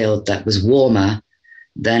of the field that was warmer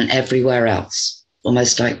than everywhere else,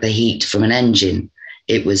 almost like the heat from an engine.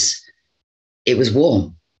 It was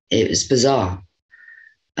warm. It was bizarre.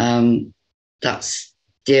 That's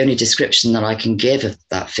the only description that I can give of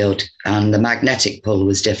that field. And the magnetic pull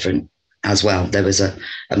was different as well. There was a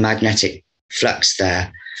magnetic flux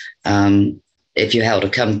there. If you held a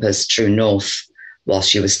compass true north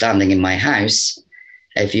whilst you were standing in my house,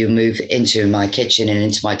 if you move into my kitchen and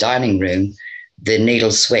into my dining room, the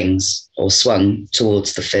needle swung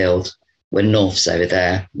towards the field when north's over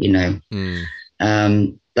there,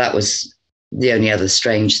 That was the only other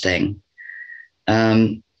strange thing.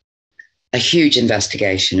 A huge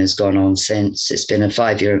investigation has gone on since. It's been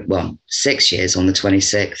 6 years on the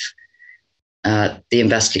 26th. The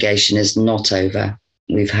investigation is not over.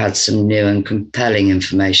 We've had some new and compelling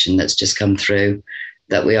information that's just come through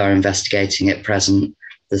that we are investigating at present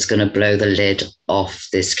that's going to blow the lid off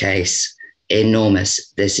this case.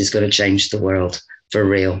 Enormous. This is going to change the world for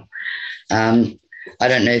real. I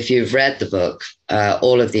don't know if you've read the book,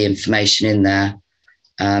 all of the information in there,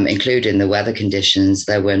 including the weather conditions.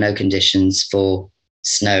 There were no conditions for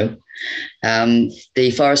snow.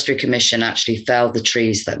 The Forestry Commission actually felled the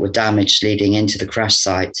trees that were damaged leading into the crash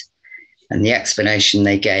site. And the explanation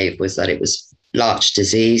they gave was that it was larch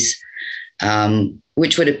disease,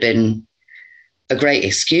 which would have been a great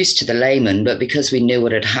excuse to the layman. But because we knew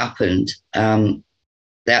what had happened,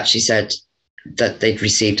 they actually said that they'd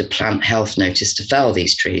received a plant health notice to fell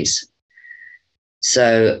these trees.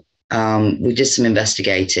 So we did some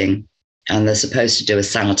investigating, and they're supposed to do a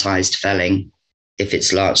sanitized felling. If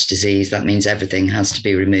it's larch disease, that means everything has to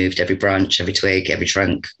be removed, every branch, every twig, every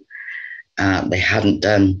trunk. They hadn't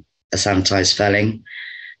done a sanitized felling,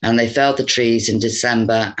 and they felled the trees in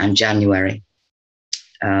December and January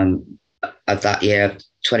of that year,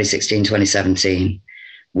 2016, 2017,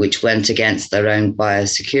 which went against their own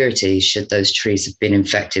biosecurity should those trees have been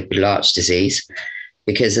infected with larch disease,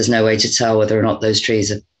 because there's no way to tell whether or not those trees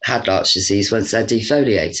have had larch disease once they're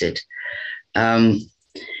defoliated.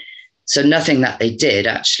 So nothing that they did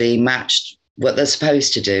actually matched what they're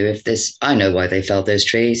supposed to do. I know why they felled those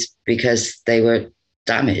trees, because they were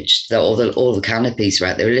damaged. All the canopies were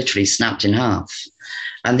out. They were literally snapped in half.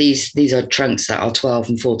 And these are trunks that are 12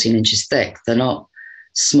 and 14 inches thick. They're not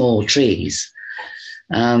small trees.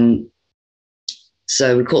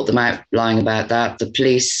 So we caught them out lying about that. The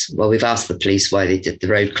police, we've asked the police why they did the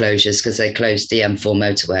road closures, because they closed the M4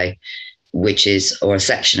 motorway, or a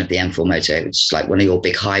section of the M4 motorway, which is like one of your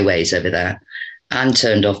big highways over there, and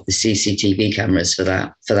turned off the CCTV cameras for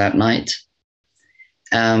that night.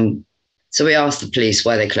 So we asked the police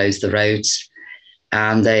why they closed the roads,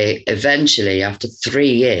 and they eventually, after 3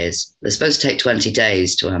 years, they're supposed to take 20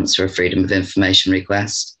 days to answer a Freedom of Information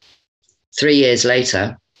request. 3 years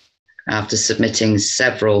later, after submitting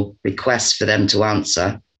several requests for them to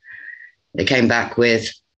answer, they came back with,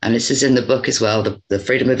 and this is in the book as well, the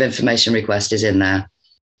Freedom of Information request is in there,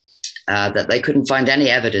 that they couldn't find any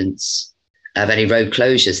evidence of any road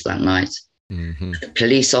closures that night. Mm-hmm. The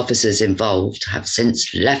police officers involved have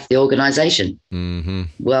since left the organisation. Mm-hmm.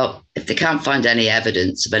 Well, if they can't find any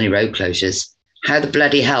evidence of any road closures, how the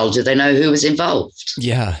bloody hell do they know who was involved?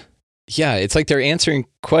 Yeah. Yeah, it's like they're answering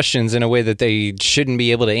questions in a way that they shouldn't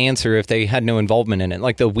be able to answer if they had no involvement in it.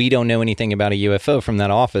 Like we don't know anything about a UFO from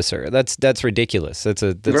that officer. That's ridiculous. That's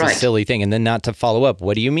a silly thing. And then not to follow up.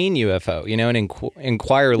 What do you mean UFO? And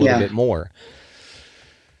inquire a little bit more.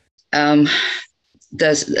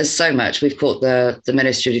 There's so much. We've caught the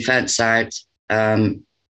Ministry of Defence out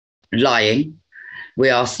lying. We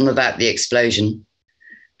asked them about the explosion,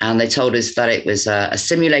 and they told us that it was a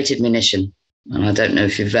simulated munition. And I don't know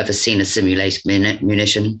if you've ever seen a simulated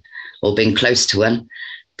munition or been close to one,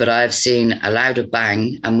 but I've seen a louder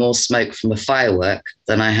bang and more smoke from a firework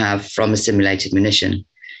than I have from a simulated munition.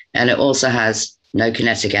 And it also has no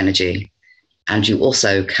kinetic energy, and you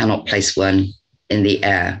also cannot place one in the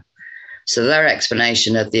air. So their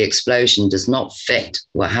explanation of the explosion does not fit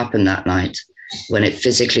what happened that night, when it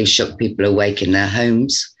physically shook people awake in their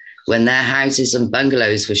homes, when their houses and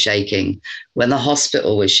bungalows were shaking, when the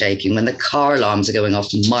hospital was shaking, when the car alarms are going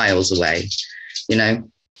off miles away,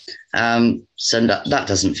 so that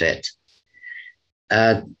doesn't fit.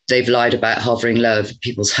 They've lied about hovering low over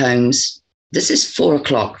people's homes. This is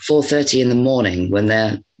 4:30 in the morning, when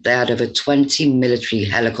they had over 20 military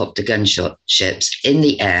helicopter gunships in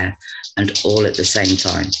the air, and all at the same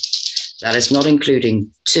time. That is not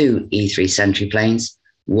including 2 E-3 Sentry planes,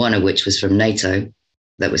 one of which was from NATO,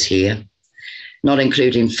 that was here, not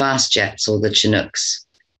including fast jets or the Chinooks,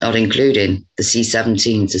 not including the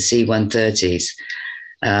C-17s, the C-130s,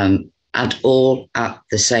 and all at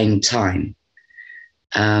the same time.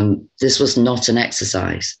 This was not an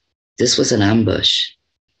exercise. This was an ambush.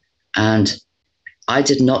 And I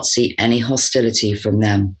did not see any hostility from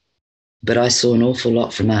them, but I saw an awful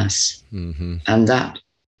lot from us. Mm-hmm. And that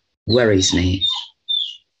worries me.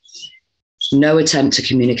 No attempt to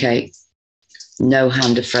communicate. No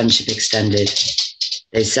hand of friendship extended.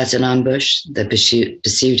 They set an ambush, they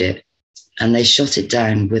pursued it, and they shot it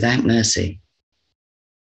down without mercy.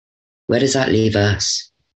 Where does that leave us?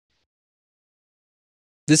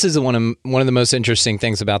 This is one of the most interesting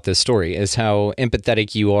things about this story is how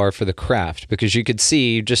empathetic you are for the craft, because you could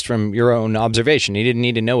see just from your own observation, you didn't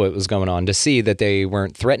need to know what was going on to see that they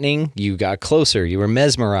weren't threatening. You got closer. You were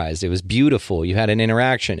mesmerized. It was beautiful. You had an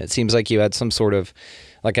interaction. It seems like you had some sort of,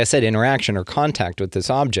 like I said, interaction or contact with this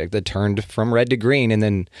object that turned from red to green and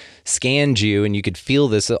then scanned you, and you could feel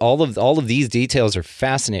this. All of these details are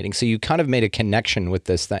fascinating. So you kind of made a connection with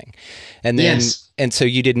this thing. And then Yes. And so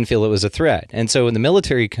you didn't feel it was a threat. And so when the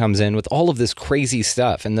military comes in with all of this crazy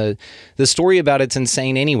stuff, and the story about it's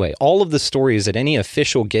insane anyway. All of the stories that any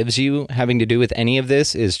official gives you having to do with any of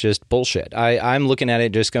this is just bullshit. I'm looking at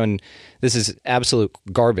it just going, this is absolute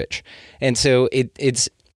garbage. And so it's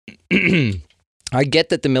I get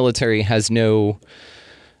that the military has no,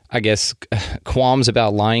 I guess, qualms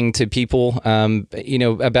about lying to people,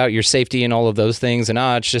 about your safety and all of those things. And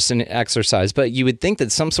it's just an exercise. But you would think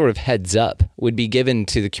that some sort of heads up would be given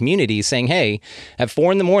to the community saying, hey, at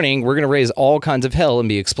 4 a.m, we're going to raise all kinds of hell and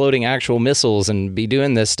be exploding actual missiles and be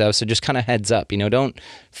doing this stuff. So just kind of heads up, don't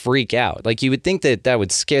freak out. Like you would think that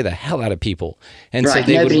would scare the hell out of people. And Right,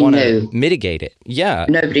 so they would nobody want to knew. mitigate it. Yeah.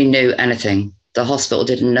 Nobody knew anything. The hospital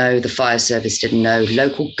didn't know. The fire service didn't know.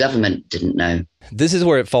 Local government didn't know. This is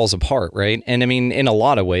where it falls apart, right? And I mean, in a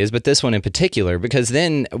lot of ways, but this one in particular, because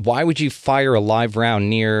then why would you fire a live round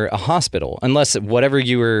near a hospital? Unless whatever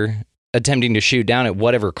you were attempting to shoot down at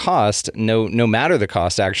whatever cost, no matter the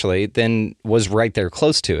cost actually, then was right there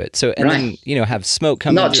close to it. So, and Right. then, have smoke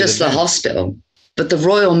come Not into just the vent. hospital, but the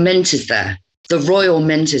Royal Mint is there. The Royal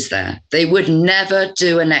Mint is there. They would never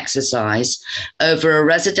do an exercise over a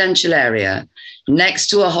residential area next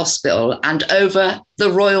to a hospital and over the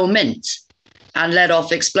Royal Mint and let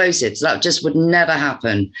off explosives. That just would never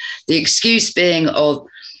happen. The excuse being of,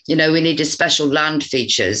 we needed special land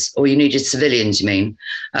features, or you needed civilians, you mean,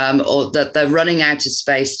 or that they're running out of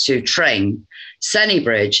space to train.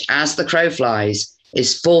 Sennybridge, as the crow flies,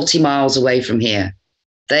 is 40 miles away from here.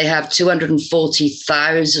 They have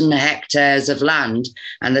 240,000 hectares of land,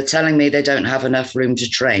 and they're telling me they don't have enough room to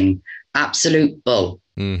train. Absolute bull.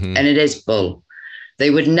 Mm-hmm. And it is bull. They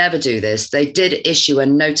would never do this. They did issue a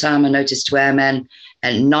no-timer notice to airmen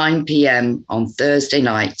at 9 p.m. on Thursday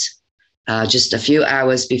night, just a few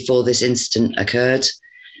hours before this incident occurred.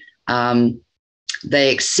 They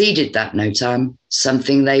exceeded that no time,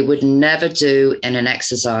 something they would never do in an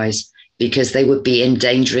exercise because they would be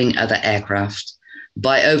endangering other aircraft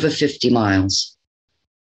by over 50 miles.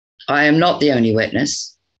 I am not the only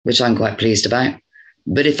witness, which I'm quite pleased about.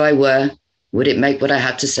 But if I were, would it make what I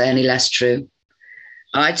had to say any less true?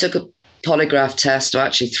 I took a polygraph test, or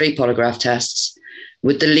actually 3 polygraph tests,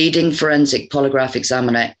 with the leading forensic polygraph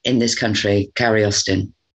examiner in this country, Carrie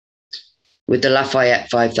Austin, with the Lafayette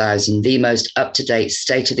 5000, the most up-to-date,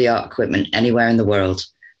 state-of-the-art equipment anywhere in the world.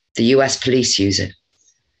 The US police use it.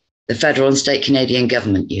 The federal and state Canadian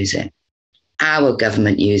government use it. Our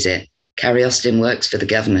government use it. Carrie Austin works for the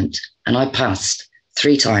government, and I passed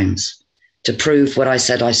 3 times to prove what I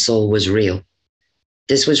said I saw was real.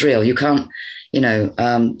 This was real. You can't,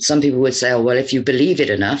 some people would say, oh, well, if you believe it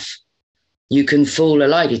enough, you can fool a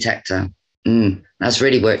lie detector. That's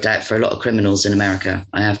really worked out for a lot of criminals in America,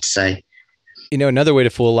 I have to say. Another way to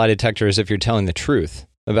fool a lie detector is if you're telling the truth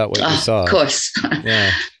about what you saw. Of course.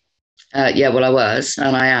 Yeah. Well, I was,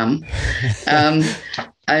 and I am.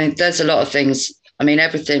 There's a lot of things.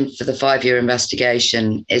 Everything for the 5-year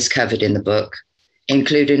investigation is covered in the book,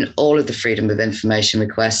 including all of the Freedom of Information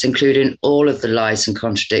requests, including all of the lies and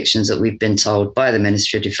contradictions that we've been told by the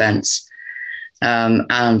Ministry of Defence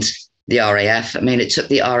and the RAF. It took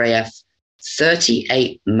the RAF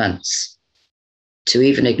 38 months to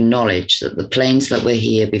even acknowledge that the planes that were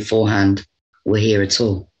here beforehand were here at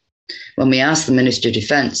all. When we asked the Ministry of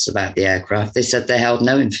Defence about the aircraft, they said they held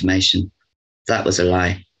no information. That was a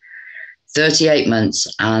lie. 38 months,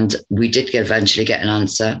 and we did eventually get an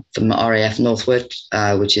answer from RAF Northwood,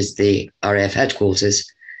 which is the RAF headquarters,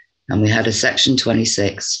 and we had a Section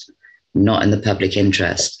 26, not in the public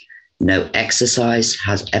interest. No exercise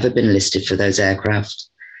has ever been listed for those aircraft.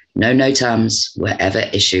 No NOTAMs were ever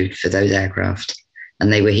issued for those aircraft,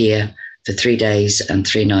 and they were here for 3 days and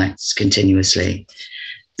 3 nights continuously.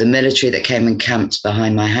 The military that came and camped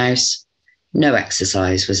behind my house, no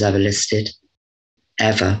exercise was ever listed,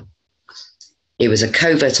 ever. It was a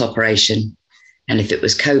covert operation, and if it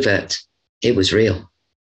was covert, it was real.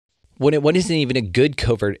 What isn't even a good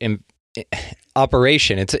covert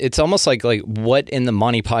operation? It's almost like what in the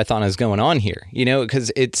Monty Python is going on here?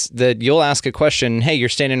 Because it's that you'll ask a question, hey, you're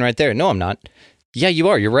standing right there. No, I'm not. Yeah, you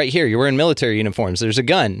are. You're right here. You're wearing military uniforms. There's a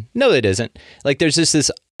gun. No, it isn't. There's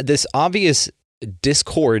just this obvious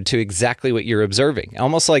discord to exactly what you're observing.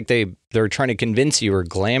 Almost like they're trying to convince you or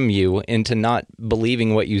glam you into not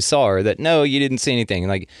believing what you saw, or that, no, you didn't see anything.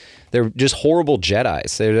 Like, they're just horrible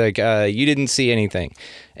Jedis. They're like, you didn't see anything.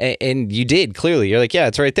 And you did, clearly. You're like, yeah,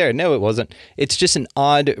 it's right there. No, it wasn't. It's just an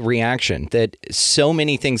odd reaction that so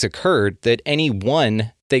many things occurred that any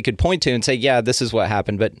one they could point to and say, yeah, this is what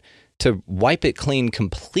happened. But to wipe it clean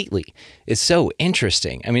completely is so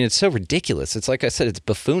interesting. I mean, it's so ridiculous. It's like I said, it's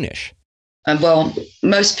buffoonish. And well,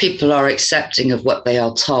 most people are accepting of what they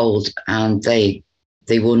are told, and they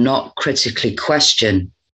will not critically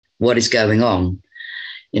question what is going on.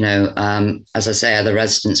 You know, as I say, other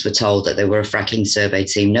residents were told that they were a fracking survey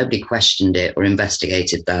team. Nobody questioned it or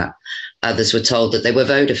investigated that. Others were told that they were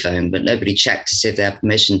Vodafone, but nobody checked to see if they had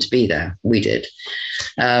permission to be there. We did.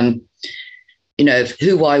 You know,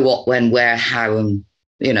 who, why, what, when, where, how, and,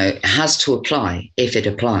 you know, it has to apply if it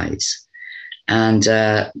applies. And,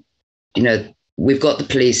 you know, we've got the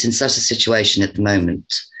police in such a situation at the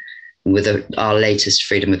moment with our latest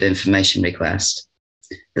Freedom of Information request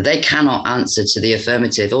that they cannot answer to the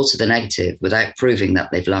affirmative or to the negative without proving that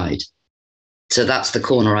they've lied. So that's the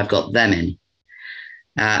corner I've got them in.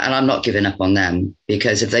 And I'm not giving up on them,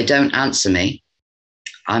 because if they don't answer me,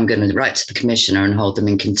 I'm going to write to the commissioner and hold them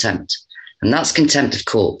in contempt. And that's contempt of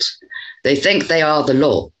court. They think they are the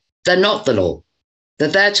law. They're not the law. They're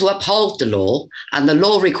there to uphold the law, and the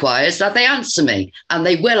law requires that they answer me, and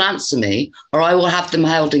they will answer me, or I will have them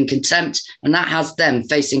held in contempt, and that has them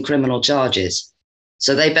facing criminal charges.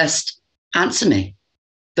 So they best answer me,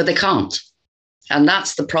 but they can't. And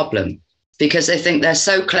that's the problem, because they think they're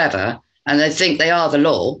so clever and they think they are the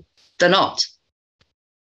law. They're not.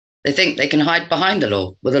 They think they can hide behind the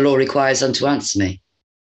law, where the law requires them to answer me.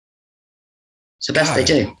 So best they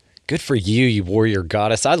do. Good for you, you warrior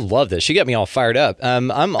goddess. I love this. You got me all fired up. I'm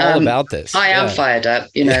all about this. I am fired up.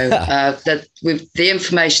 You know, that with the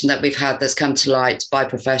information that we've had that's come to light by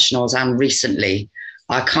professionals and recently,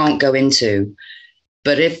 I can't go into.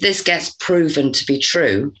 But if this gets proven to be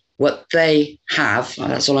true, what they have,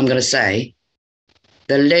 that's all I'm going to say,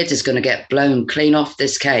 the lid is going to get blown clean off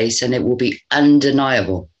this case, and it will be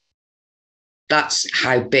undeniable. That's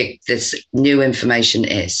how big this new information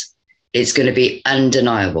is. It's going to be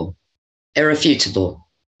undeniable, irrefutable.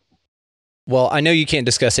 Well, I know you can't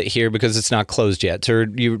discuss it here because it's not closed yet. So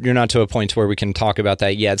you're not to a point where we can talk about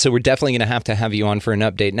that yet. So we're definitely going to have you on for an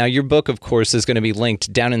update. Now, your book, of course, is going to be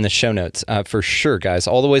linked down in the show notes for sure, guys.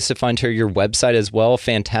 All the ways to find her, your website as well.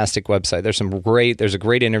 Fantastic website. There's a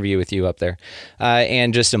great interview with you up there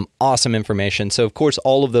and just some awesome information. So, of course,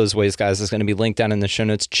 all of those ways, guys, is going to be linked down in the show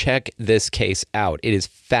notes. Check this case out. It is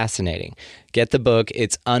fascinating. Get the book.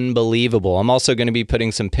 It's unbelievable. I'm also going to be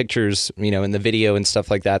putting some pictures, you know, in the video and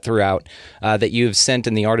stuff like that throughout that you have sent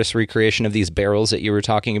in the artist recreation of these barrels that you were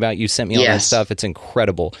talking about. You sent me all that stuff. It's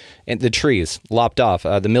incredible. And the trees lopped off,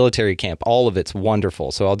 the military camp, all of it's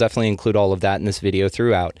wonderful. So I'll definitely include all of that in this video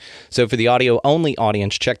throughout. So for the audio only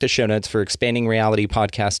audience, check the show notes for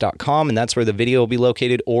expandingrealitypodcast.com, and that's where the video will be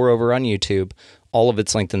located, or over on YouTube. All of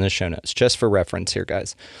it's linked in the show notes, just for reference here,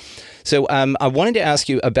 guys. So I wanted to ask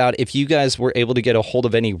you about if you guys were able to get a hold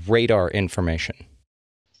of any radar information.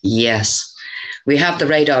 Yes. We have the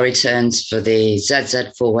radar returns for the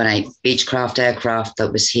ZZ-418 Beechcraft aircraft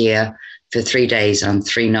that was here for 3 days and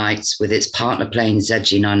 3 nights with its partner plane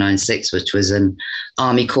ZG-996, which was an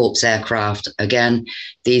Army Corps aircraft. Again,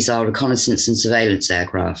 these are reconnaissance and surveillance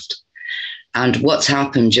aircraft. And what's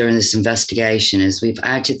happened during this investigation is we've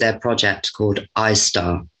outed their project called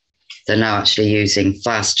iStar. They're now actually using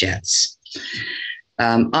fast jets.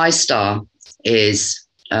 iStar is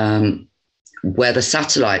where the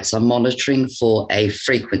satellites are monitoring for a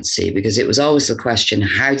frequency, because it was always the question,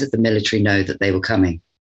 how did the military know that they were coming?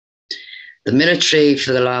 The military,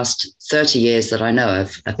 for the last 30 years that I know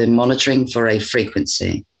of, have been monitoring for a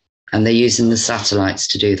frequency, and they're using the satellites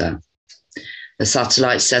to do that. The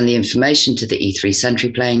satellites send the information to the E3 Sentry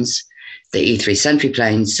planes. The E3 Sentry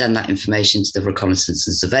planes send that information to the reconnaissance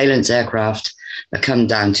and surveillance aircraft that come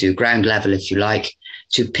down to ground level, if you like,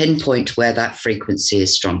 to pinpoint where that frequency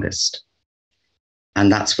is strongest. And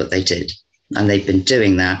that's what they did. And they've been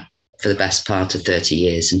doing that for the best part of 30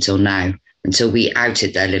 years until now, until we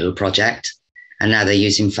outed their little project. And now they're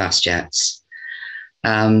using fast jets.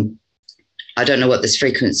 I don't know what this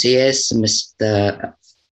frequency is. Mr.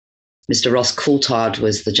 Ross Coulthard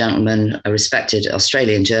was the gentleman, a respected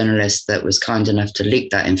Australian journalist, that was kind enough to leak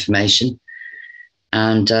that information.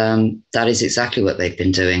 And that is exactly what they've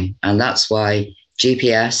been doing. And that's why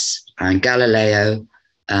GPS and Galileo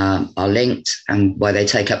are linked, and why they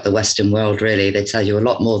take up the Western world, really. They tell you a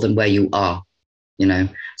lot more than where you are, you know.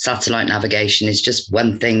 satellite navigation is just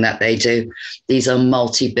one thing that they do. These are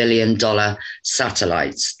multi-billion-dollar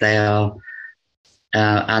satellites. They are,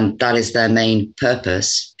 and that is their main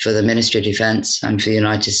purpose for the Ministry of Defense and for the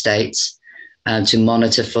United States, to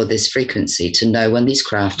monitor for this frequency, to know when these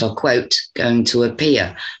craft are, quote, going to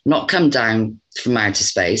appear, not come down from outer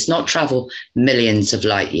space, not travel millions of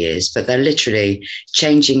light years, but they're literally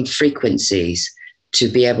changing frequencies to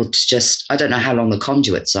be able to just, I don't know how long the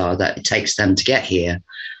conduits are that it takes them to get here,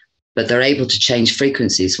 but they're able to change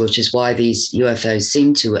frequencies, which is why these UFOs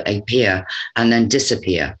seem to appear and then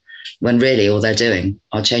disappear, when really all they're doing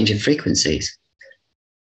are changing frequencies.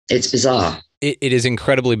 It's bizarre. It is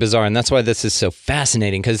incredibly bizarre, and that's why this is so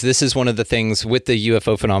fascinating, because this is one of the things with the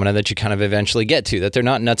UFO phenomena that you kind of eventually get to, that they're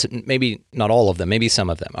not nuts, maybe not all of them, maybe some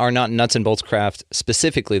of them, are not nuts and bolts craft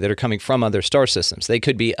specifically that are coming from other star systems. They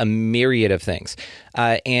could be a myriad of things.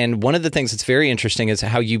 And one of the things that's very interesting is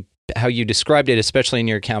how you described it, especially in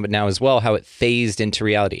your account, but now as well, how it phased into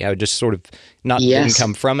reality, how it just sort of didn't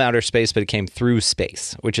come from outer space, but it came through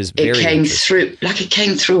space, which is very interesting. It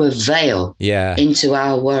came through a veil into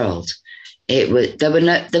our world. There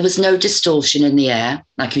was no distortion in the air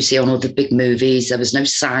like you see on all the big movies. There was no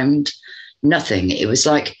sound, nothing. It was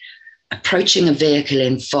like approaching a vehicle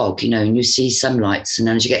in fog, and you see some lights, and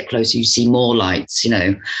then as you get closer, you see more lights.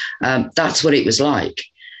 That's what it was like,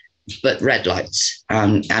 but red lights,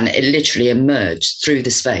 and it literally emerged through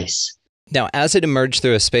the space. Now, as it emerged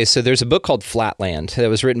through a space, so there's a book called Flatland that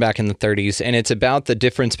was written back in the 30s, and it's about the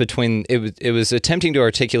difference between, it was attempting to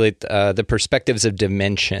articulate the perspectives of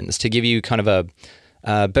dimensions to give you kind of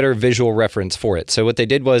a better visual reference for it. So what they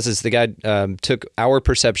did is the guy took our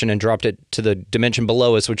perception and dropped it to the dimension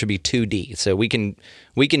below us, which would be 2D. So we can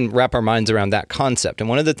wrap our minds around that concept. And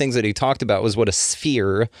one of the things that he talked about was what a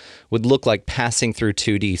sphere would look like passing through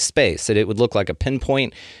 2D space, that it would look like a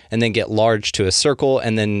pinpoint and then get large to a circle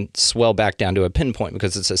and then swell back down to a pinpoint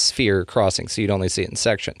because it's a sphere crossing, so you'd only see it in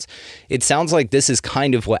sections. It sounds like this is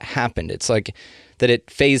kind of what happened. It's like that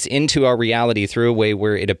it phased into our reality through a way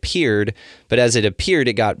where it appeared, but as it appeared,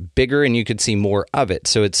 it got bigger and you could see more of it.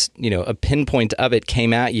 So it's, a pinpoint of it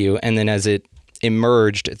came at you, and then as it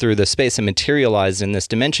emerged through the space and materialized in this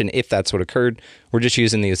dimension, if that's what occurred, we're just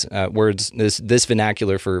using these words, this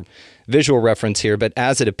vernacular for visual reference here, but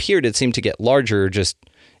as it appeared, it seemed to get larger, just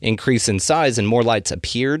increase in size, and more lights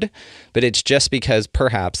appeared, but it's just because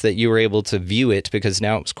perhaps that you were able to view it because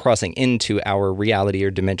now it was crossing into our reality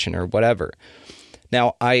or dimension or whatever.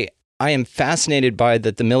 Now, I am fascinated by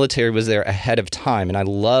that the military was there ahead of time, and I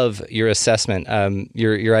love your assessment,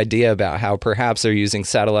 your idea about how perhaps they're using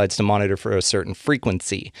satellites to monitor for a certain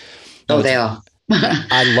frequency. Oh, they are.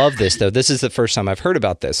 I love this, though. This is the first time I've heard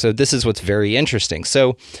about this, so this is what's very interesting.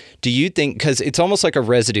 So do you think, because it's almost like a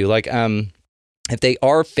residue, like if they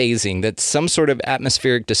are phasing, that some sort of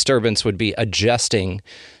atmospheric disturbance would be adjusting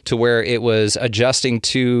to where it was adjusting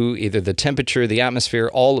to either the temperature, the atmosphere,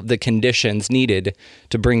 all of the conditions needed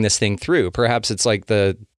to bring this thing through. Perhaps it's like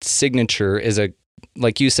the signature is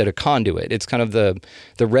like you said, a conduit. It's kind of the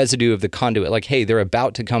residue of the conduit. Like, hey, they're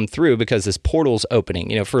about to come through because this portal's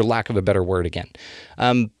opening, for lack of a better word again.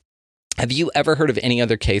 Have you ever heard of any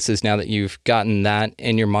other cases, now that you've gotten that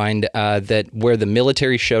in your mind, that where the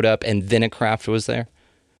military showed up and then a craft was there?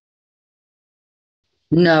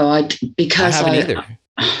 No, because I haven't either.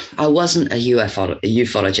 I wasn't a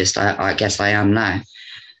ufologist. I guess I am now.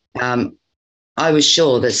 I was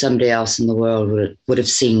sure that somebody else in the world would have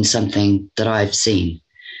seen something that I've seen,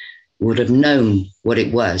 would have known what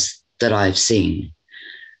it was that I've seen.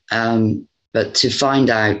 But to find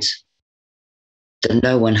out that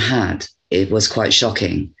no one had, it was quite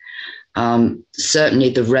shocking. Certainly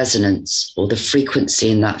the resonance or the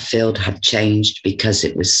frequency in that field had changed because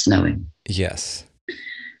it was snowing. Yes.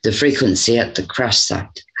 The frequency at the crash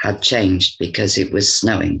site had changed because it was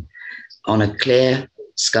snowing. On a clear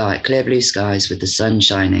sky, clear blue skies with the sun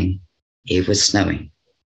shining, it was snowing.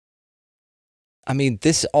 I mean,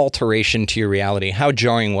 this alteration to your reality, how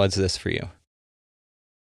jarring was this for you?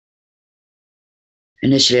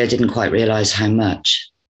 Initially, I didn't quite realize how much.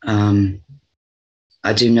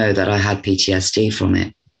 I do know that I had PTSD from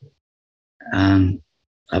it.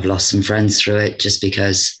 I've lost some friends through it just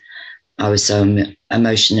because I was so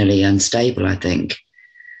emotionally unstable, I think.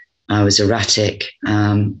 I was erratic.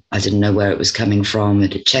 I didn't know where it was coming from.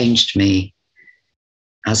 It had changed me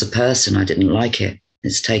as a person. I didn't like it.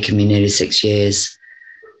 It's taken me nearly 6 years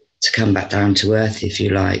to come back down to earth, if you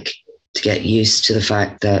like, to get used to the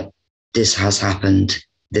fact that this has happened.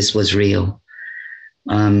 This was real.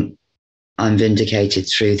 I'm vindicated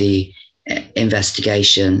through the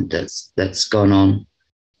investigation that's gone on.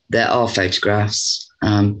 There are photographs,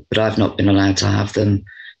 but I've not been allowed to have them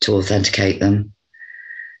to authenticate them.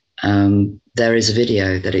 There is a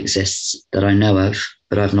video that exists that I know of,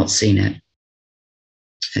 but I've not seen it.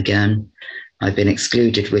 Again, I've been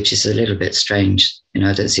excluded, which is a little bit strange.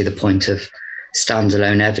 I don't see the point of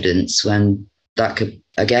standalone evidence when that could,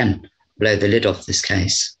 again, blow the lid off this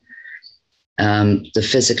case. The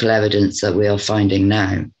physical evidence that we are finding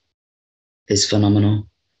now is phenomenal,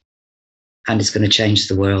 and it's going to change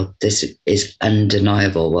the world. This is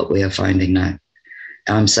undeniable, what we are finding now.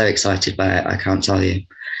 I'm so excited by it, I can't tell you.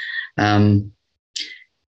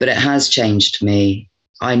 But it has changed me.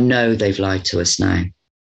 I know they've lied to us now.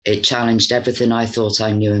 It challenged everything I thought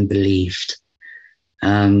I knew and believed,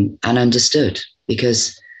 and understood,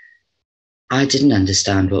 because I didn't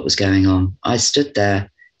understand what was going on. I stood there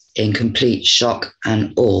in complete shock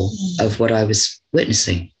and awe of what I was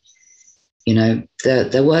witnessing.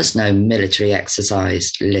 There was no military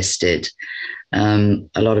exercise listed. A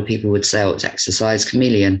lot of people would say, it's Exercise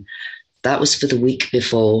Chameleon. That was for the week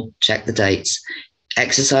before. Check the dates.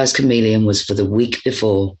 Exercise Chameleon was for the week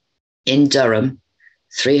before in Durham,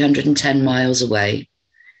 310 miles away.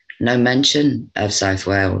 No mention of South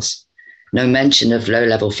Wales. No mention of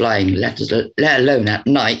low-level flying, let alone at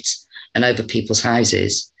night and over people's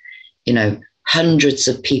houses. Hundreds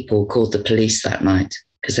of people called the police that night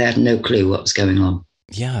because they had no clue what was going on.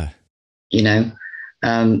 Yeah. These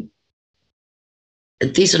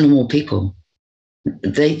are normal people.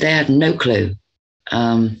 They had no clue.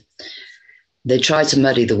 They try to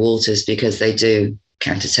muddy the waters because they do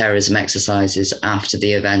counterterrorism exercises after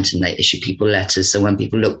the event, and they issue people letters. So when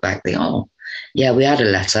people look back, they yeah, we had a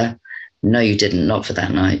letter. No, you didn't, not for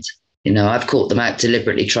that night. I've caught them out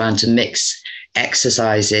deliberately trying to mix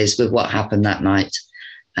exercises with what happened that night.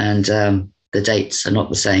 And the dates are not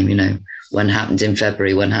the same. One happened in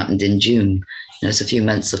February, one happened in June. It's a few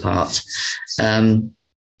months apart.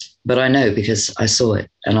 But I know because I saw it,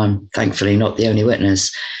 and I'm thankfully not the only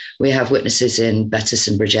witness. We have witnesses in Bettis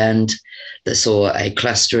and Bridgend that saw a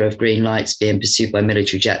cluster of green lights being pursued by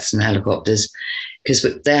military jets and helicopters, because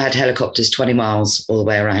they had helicopters 20 miles all the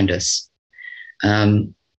way around us.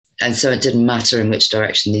 And so it didn't matter in which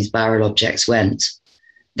direction these barrel objects went.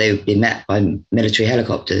 They would be met by military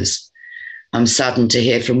helicopters. I'm saddened to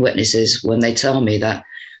hear from witnesses when they tell me that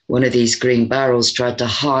one of these green barrels tried to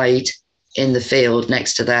hide in the field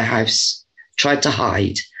next to their house, tried to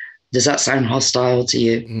hide. Does that sound hostile to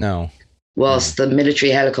you? No. Whilst the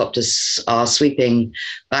military helicopters are sweeping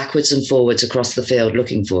backwards and forwards across the field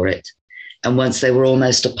looking for it. And once they were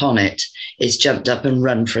almost upon it, it's jumped up and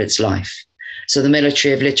run for its life. So the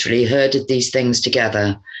military have literally herded these things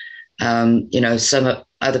together. Some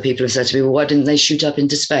other people have said to me, well, why didn't they shoot up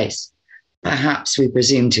into space? Perhaps we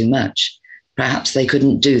presume too much. Perhaps they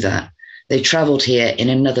couldn't do that. They traveled here in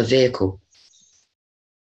another vehicle.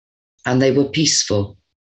 And they were peaceful.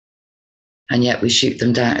 And yet we shoot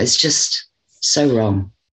them down. It's just so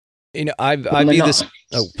wrong. I view this.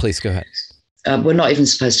 Oh, please go ahead. We're not even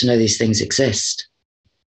supposed to know these things exist.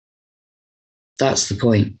 That's the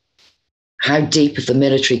point. How deep have the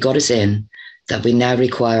military got us in that we now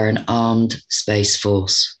require an armed space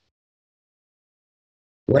force?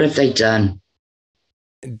 What have they done?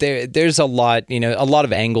 There's a lot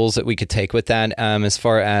of angles that we could take with that, as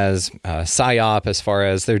far as PSYOP, as far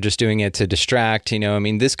as they're just doing it to distract.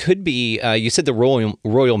 This could be. You said the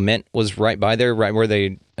Royal Mint was right by there, right where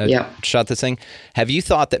they shot this thing. Have you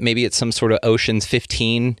thought that maybe it's some sort of Ocean's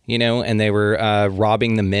 15, and they were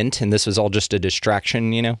robbing the Mint, and this was all just a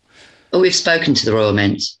distraction? Well, we've spoken to the Royal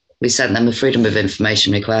Mint. We sent them a Freedom of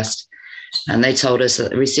Information request, and they told us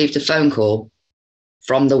that they received a phone call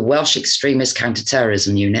from the Welsh Extremist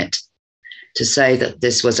Counter-Terrorism Unit to say that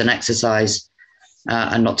this was an exercise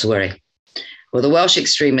and not to worry. Well, the Welsh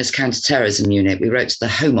Extremist Counter-Terrorism Unit, we wrote to the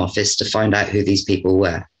Home Office to find out who these people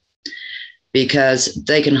were, because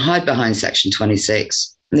they can hide behind Section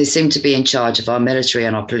 26, and they seem to be in charge of our military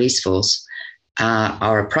and our police force,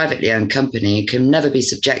 are a privately owned company, can never be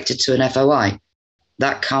subjected to an FOI.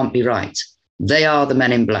 That can't be right. They are the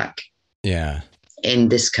men in black. Yeah. In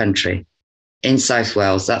this country. In South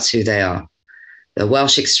Wales, that's who they are. The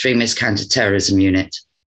Welsh Extremist Counter-Terrorism Unit.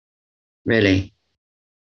 Really.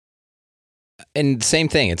 And same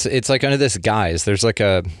thing. It's like under this guise. There's like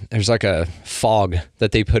a fog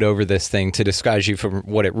that they put over this thing to disguise you from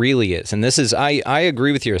what it really is. And this is I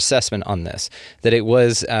agree with your assessment on this, that it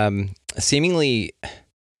was seemingly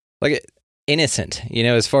like innocent,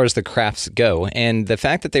 as far as the crafts go. And the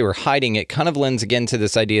fact that they were hiding it kind of lends again to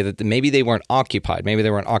this idea that maybe they weren't occupied, maybe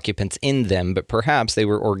there weren't occupants in them, but perhaps they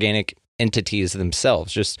were organic entities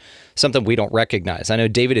themselves, just something we don't recognize. I know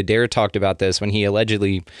David Adair talked about this when he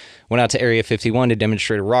allegedly went out to Area 51 to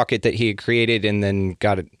demonstrate a rocket that he had created and then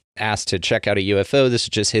got asked to check out a UFO. This is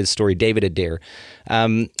just his story, David Adair.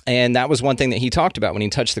 And that was one thing that he talked about when he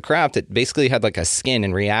touched the craft. It basically had like a skin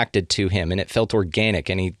and reacted to him, and it felt organic.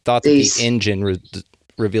 And he thought that the engine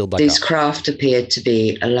revealed like these craft appeared to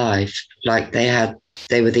be alive, like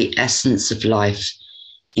they were the essence of life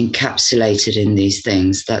encapsulated in these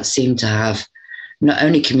things that seemed to have not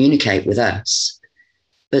only communicate with us,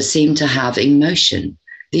 but seemed to have emotion.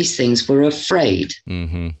 These things were afraid.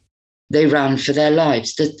 Mm-hmm. They ran for their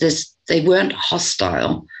lives. They weren't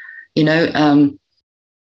hostile.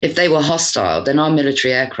 If they were hostile, then our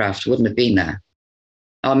military aircraft wouldn't have been there.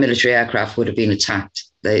 Our military aircraft would have been attacked.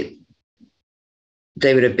 They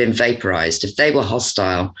would have been vaporized. If they were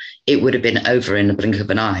hostile, it would have been over in the blink of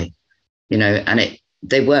an eye, and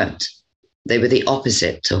they weren't. They were the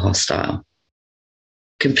opposite to hostile,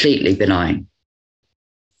 completely benign.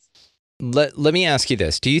 Let me ask you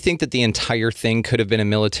this. Do you think that the entire thing could have been a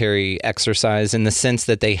military exercise in the sense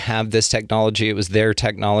that they have this technology, it was their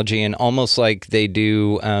technology, and almost like they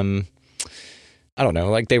do, I don't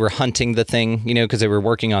know, like they were hunting the thing, because they were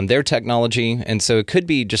working on their technology. And so it could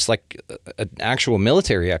be just like an actual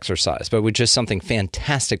military exercise, but with just something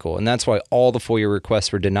fantastical. And that's why all the FOIA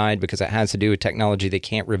requests were denied, because it has to do with technology they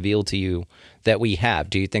can't reveal to you that we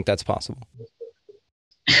have. Do you think that's possible?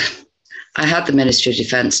 I had the Ministry of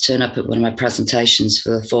Defence turn up at one of my presentations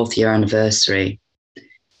for the 4th year anniversary.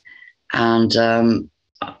 And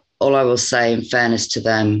all I will say, in fairness to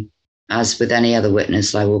them, as with any other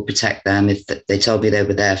witness, I will protect them if they told me they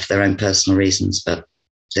were there for their own personal reasons, but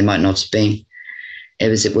they might not have been. It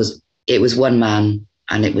was one man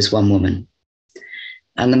and it was one woman.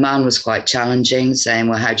 And the man was quite challenging, saying,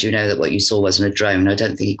 well, how do you know that what you saw wasn't a drone? I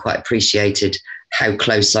don't think he quite appreciated how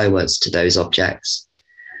close I was to those objects.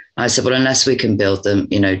 I said, well, unless we can build them,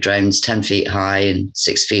 drones 10 feet high and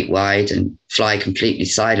 6 feet wide and fly completely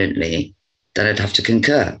silently, then I'd have to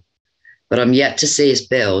concur. But I'm yet to see us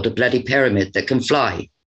build a bloody pyramid that can fly.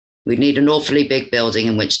 We'd need an awfully big building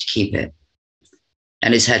in which to keep it.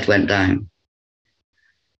 And his head went down.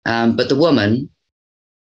 But the woman,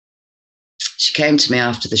 she came to me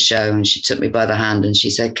after the show and she took me by the hand and she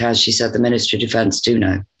said, Kaz, she said, the Ministry of Defence do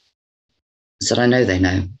know. I said, I know they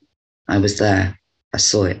know. I was there. I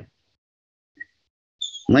saw it.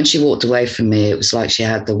 When she walked away from me, it was like she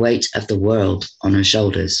had the weight of the world on her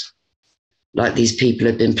shoulders. Like these people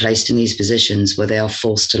have been placed in these positions where they are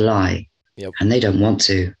forced to lie. Yep. And they don't want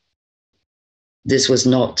to. This was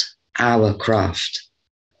not our craft.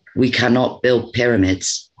 We cannot build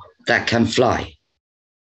pyramids that can fly.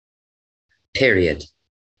 Period.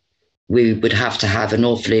 We would have to have an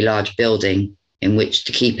awfully large building in which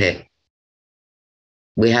to keep it.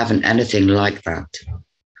 We haven't anything like that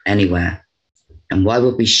anywhere. And why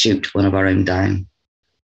would we shoot one of our own down?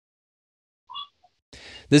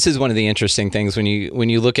 This is one of the interesting things when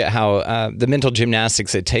you look at how the mental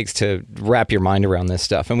gymnastics it takes to wrap your mind around this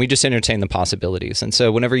stuff. And we just entertain the possibilities. And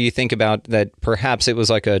so whenever you think about that, perhaps it was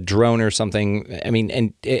like a drone or something. I mean,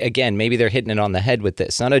 and again, maybe they're hitting it on the head with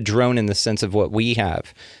this. Not a drone in the sense of what we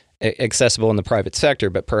have accessible in the private sector,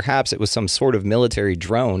 but perhaps it was some sort of military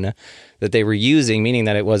drone that they were using, meaning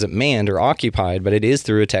that it wasn't manned or occupied, but it is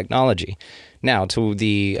through a technology. Now, to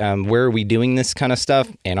the where are we doing this kind of stuff?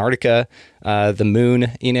 Antarctica, the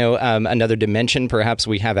moon, another dimension. Perhaps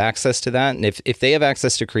we have access to that. And if they have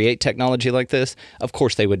access to create technology like this, of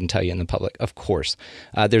course they wouldn't tell you in the public. Of course.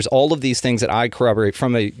 There's all of these things that I corroborate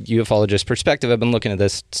from a ufologist perspective. I've been looking at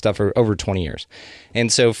this stuff for over 20 years.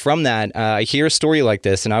 And so from that, I hear a story like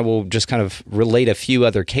this, and I will just kind of relate a few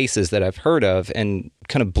other cases that I've heard of and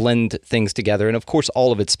kind of blend things together. And of course,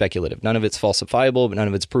 all of it's speculative. None of it's falsifiable, but none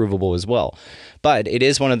of it's provable as well. But it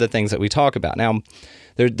is one of the things that we talk about. Now,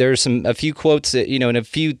 there's a few quotes that, and a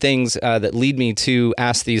few things that lead me to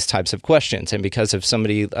ask these types of questions. And because of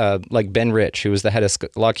somebody like Ben Rich, who was the head of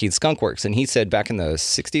Lockheed Skunk Works, and he said back in the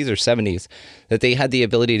 60s or 70s that they had the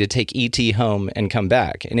ability to take ET home and come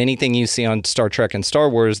back. And anything you see on Star Trek and Star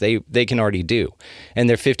Wars, they can already do. And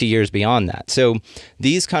they're 50 years beyond that. So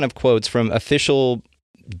these kind of quotes from official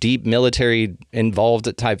deep military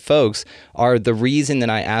involved type folks are the reason that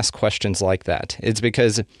I ask questions like that. It's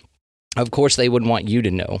because, of course, they wouldn't want you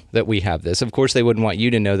to know that we have this. Of course, they wouldn't want you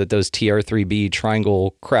to know that those TR-3B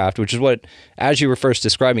triangle craft, which is what, as you were first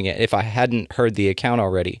describing it, if I hadn't heard the account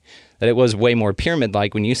already, that it was way more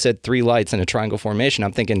pyramid-like. When you said 3 lights in a triangle formation,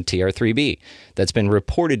 I'm thinking TR-3B. That's been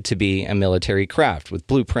reported to be a military craft with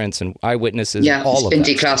blueprints and eyewitnesses. Yeah, all of that. It's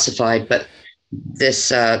been declassified, but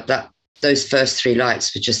this those first 3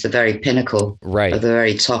 lights were just the very pinnacle, right, of the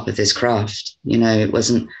very top of this craft. You know,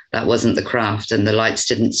 that wasn't the craft, and the lights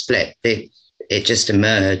didn't split. It just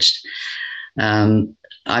emerged.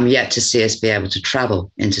 I'm yet to see us be able to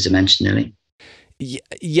travel interdimensionally.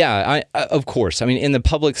 Yeah, of course. I mean, in the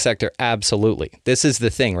public sector, absolutely. This is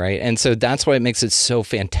the thing, right? And so that's why it makes it so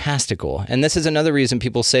fantastical. And this is another reason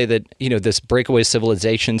people say that, you know, this breakaway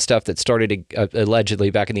civilization stuff that started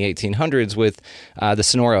allegedly back in the 1800s with the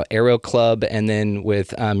Sonora Aero Club, and then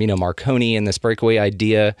with, you know, Marconi and this breakaway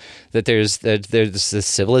idea that there's this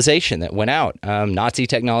civilization that went out. Nazi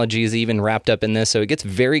technology is even wrapped up in this, so it gets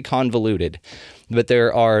very convoluted. But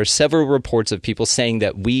there are several reports of people saying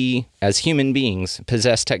that we, as human beings,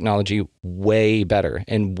 possess technology way better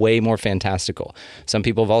and way more fantastical. Some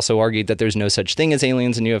people have also argued that there's no such thing as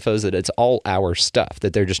aliens and UFOs, that it's all our stuff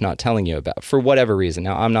that they're just not telling you about for whatever reason.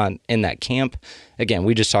 Now, I'm not in that camp. Again,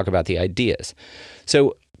 we just talk about the ideas.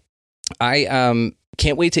 So I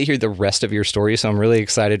can't wait to hear the rest of your story. So I'm really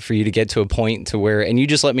excited for you to get to a point to where, and you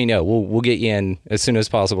just let me know. We'll get you in as soon as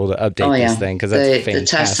possible to update this thing, because that's fantastic. The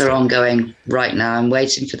tests are ongoing right now. I'm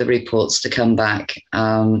waiting for the reports to come back.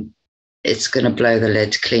 It's going to blow the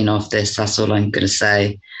lid clean off this. That's all I'm going to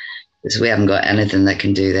say, because we haven't got anything that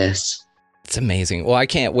can do this. It's amazing. Well, I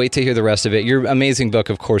can't wait to hear the rest of it. Your amazing book,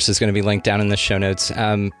 of course, is going to be linked down in the show notes.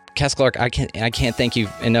 Cass Clarke, I can't thank you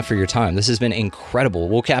enough for your time. This has been incredible.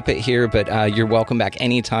 We'll cap it here, but you're welcome back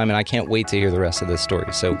anytime, and I can't wait to hear the rest of this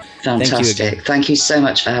story. So fantastic. Thank you again. Thank you so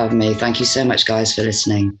much for having me. Thank you so much, guys, for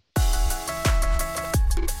listening.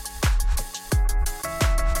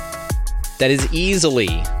 That is easily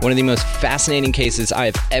one of the most fascinating cases I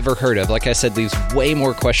have ever heard of. Like I said, leaves way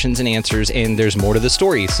more questions and answers, and there's more to the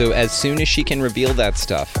story. So as soon as she can reveal that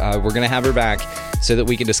stuff, we're going to have her back so that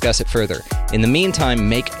we can discuss it further. In the meantime,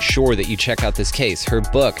 make sure that you check out this case. Her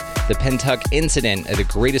book, The Pentyrch Incident, the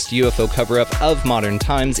greatest UFO cover-up of modern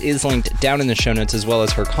times, is linked down in the show notes, as well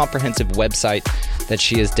as her comprehensive website that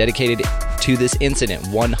she has dedicated to this incident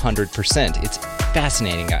 100%. It's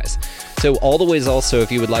fascinating, guys. So all the ways also,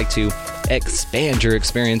 if you would like to expand your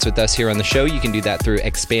experience with us here on the show, you can do that through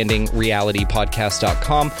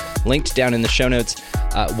expandingrealitypodcast.com, linked down in the show notes.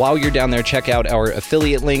 While you're down there, check out our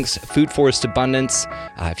affiliate links, Food Forest Abundance.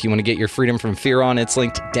 If you want to get your freedom from fear on, it's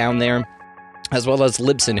linked down there, as well as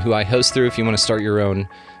Libsyn, who I host through if you want to start your own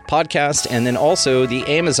podcast, and then also the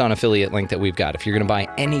Amazon affiliate link that we've got. If you're going to buy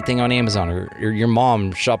anything on Amazon, or your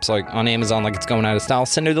mom shops like on Amazon like it's going out of style,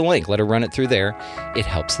 send her the link. Let her run it through there. It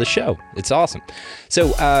helps the show. It's awesome. So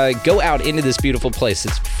go out into this beautiful place.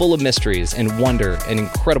 It's full of mysteries and wonder and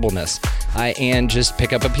incredibleness. And just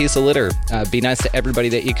pick up a piece of litter. Be nice to everybody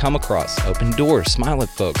that you come across. Open doors. Smile at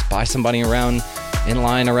folks. Buy somebody around in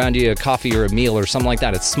line around you a coffee or a meal or something like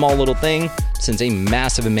that. It's a small little thing, sends a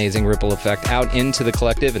massive, amazing ripple effect out into the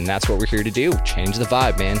collective, and that's what we're here to do. Change the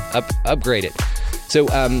vibe, man. Upgrade it. So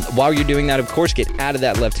while you're doing that, of course, get out of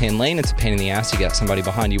that left-hand lane. It's a pain in the ass. You got somebody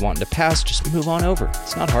behind you wanting to pass. Just move on over.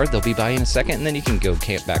 It's not hard. They'll be by in a second, and then you can go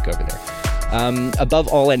camp back over there. Above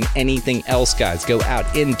all and anything else, guys, go out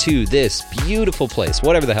into this beautiful place,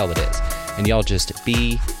 whatever the hell it is, and y'all just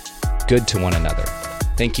be good to one another.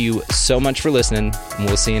 Thank you so much for listening, and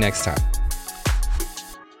we'll see you next time.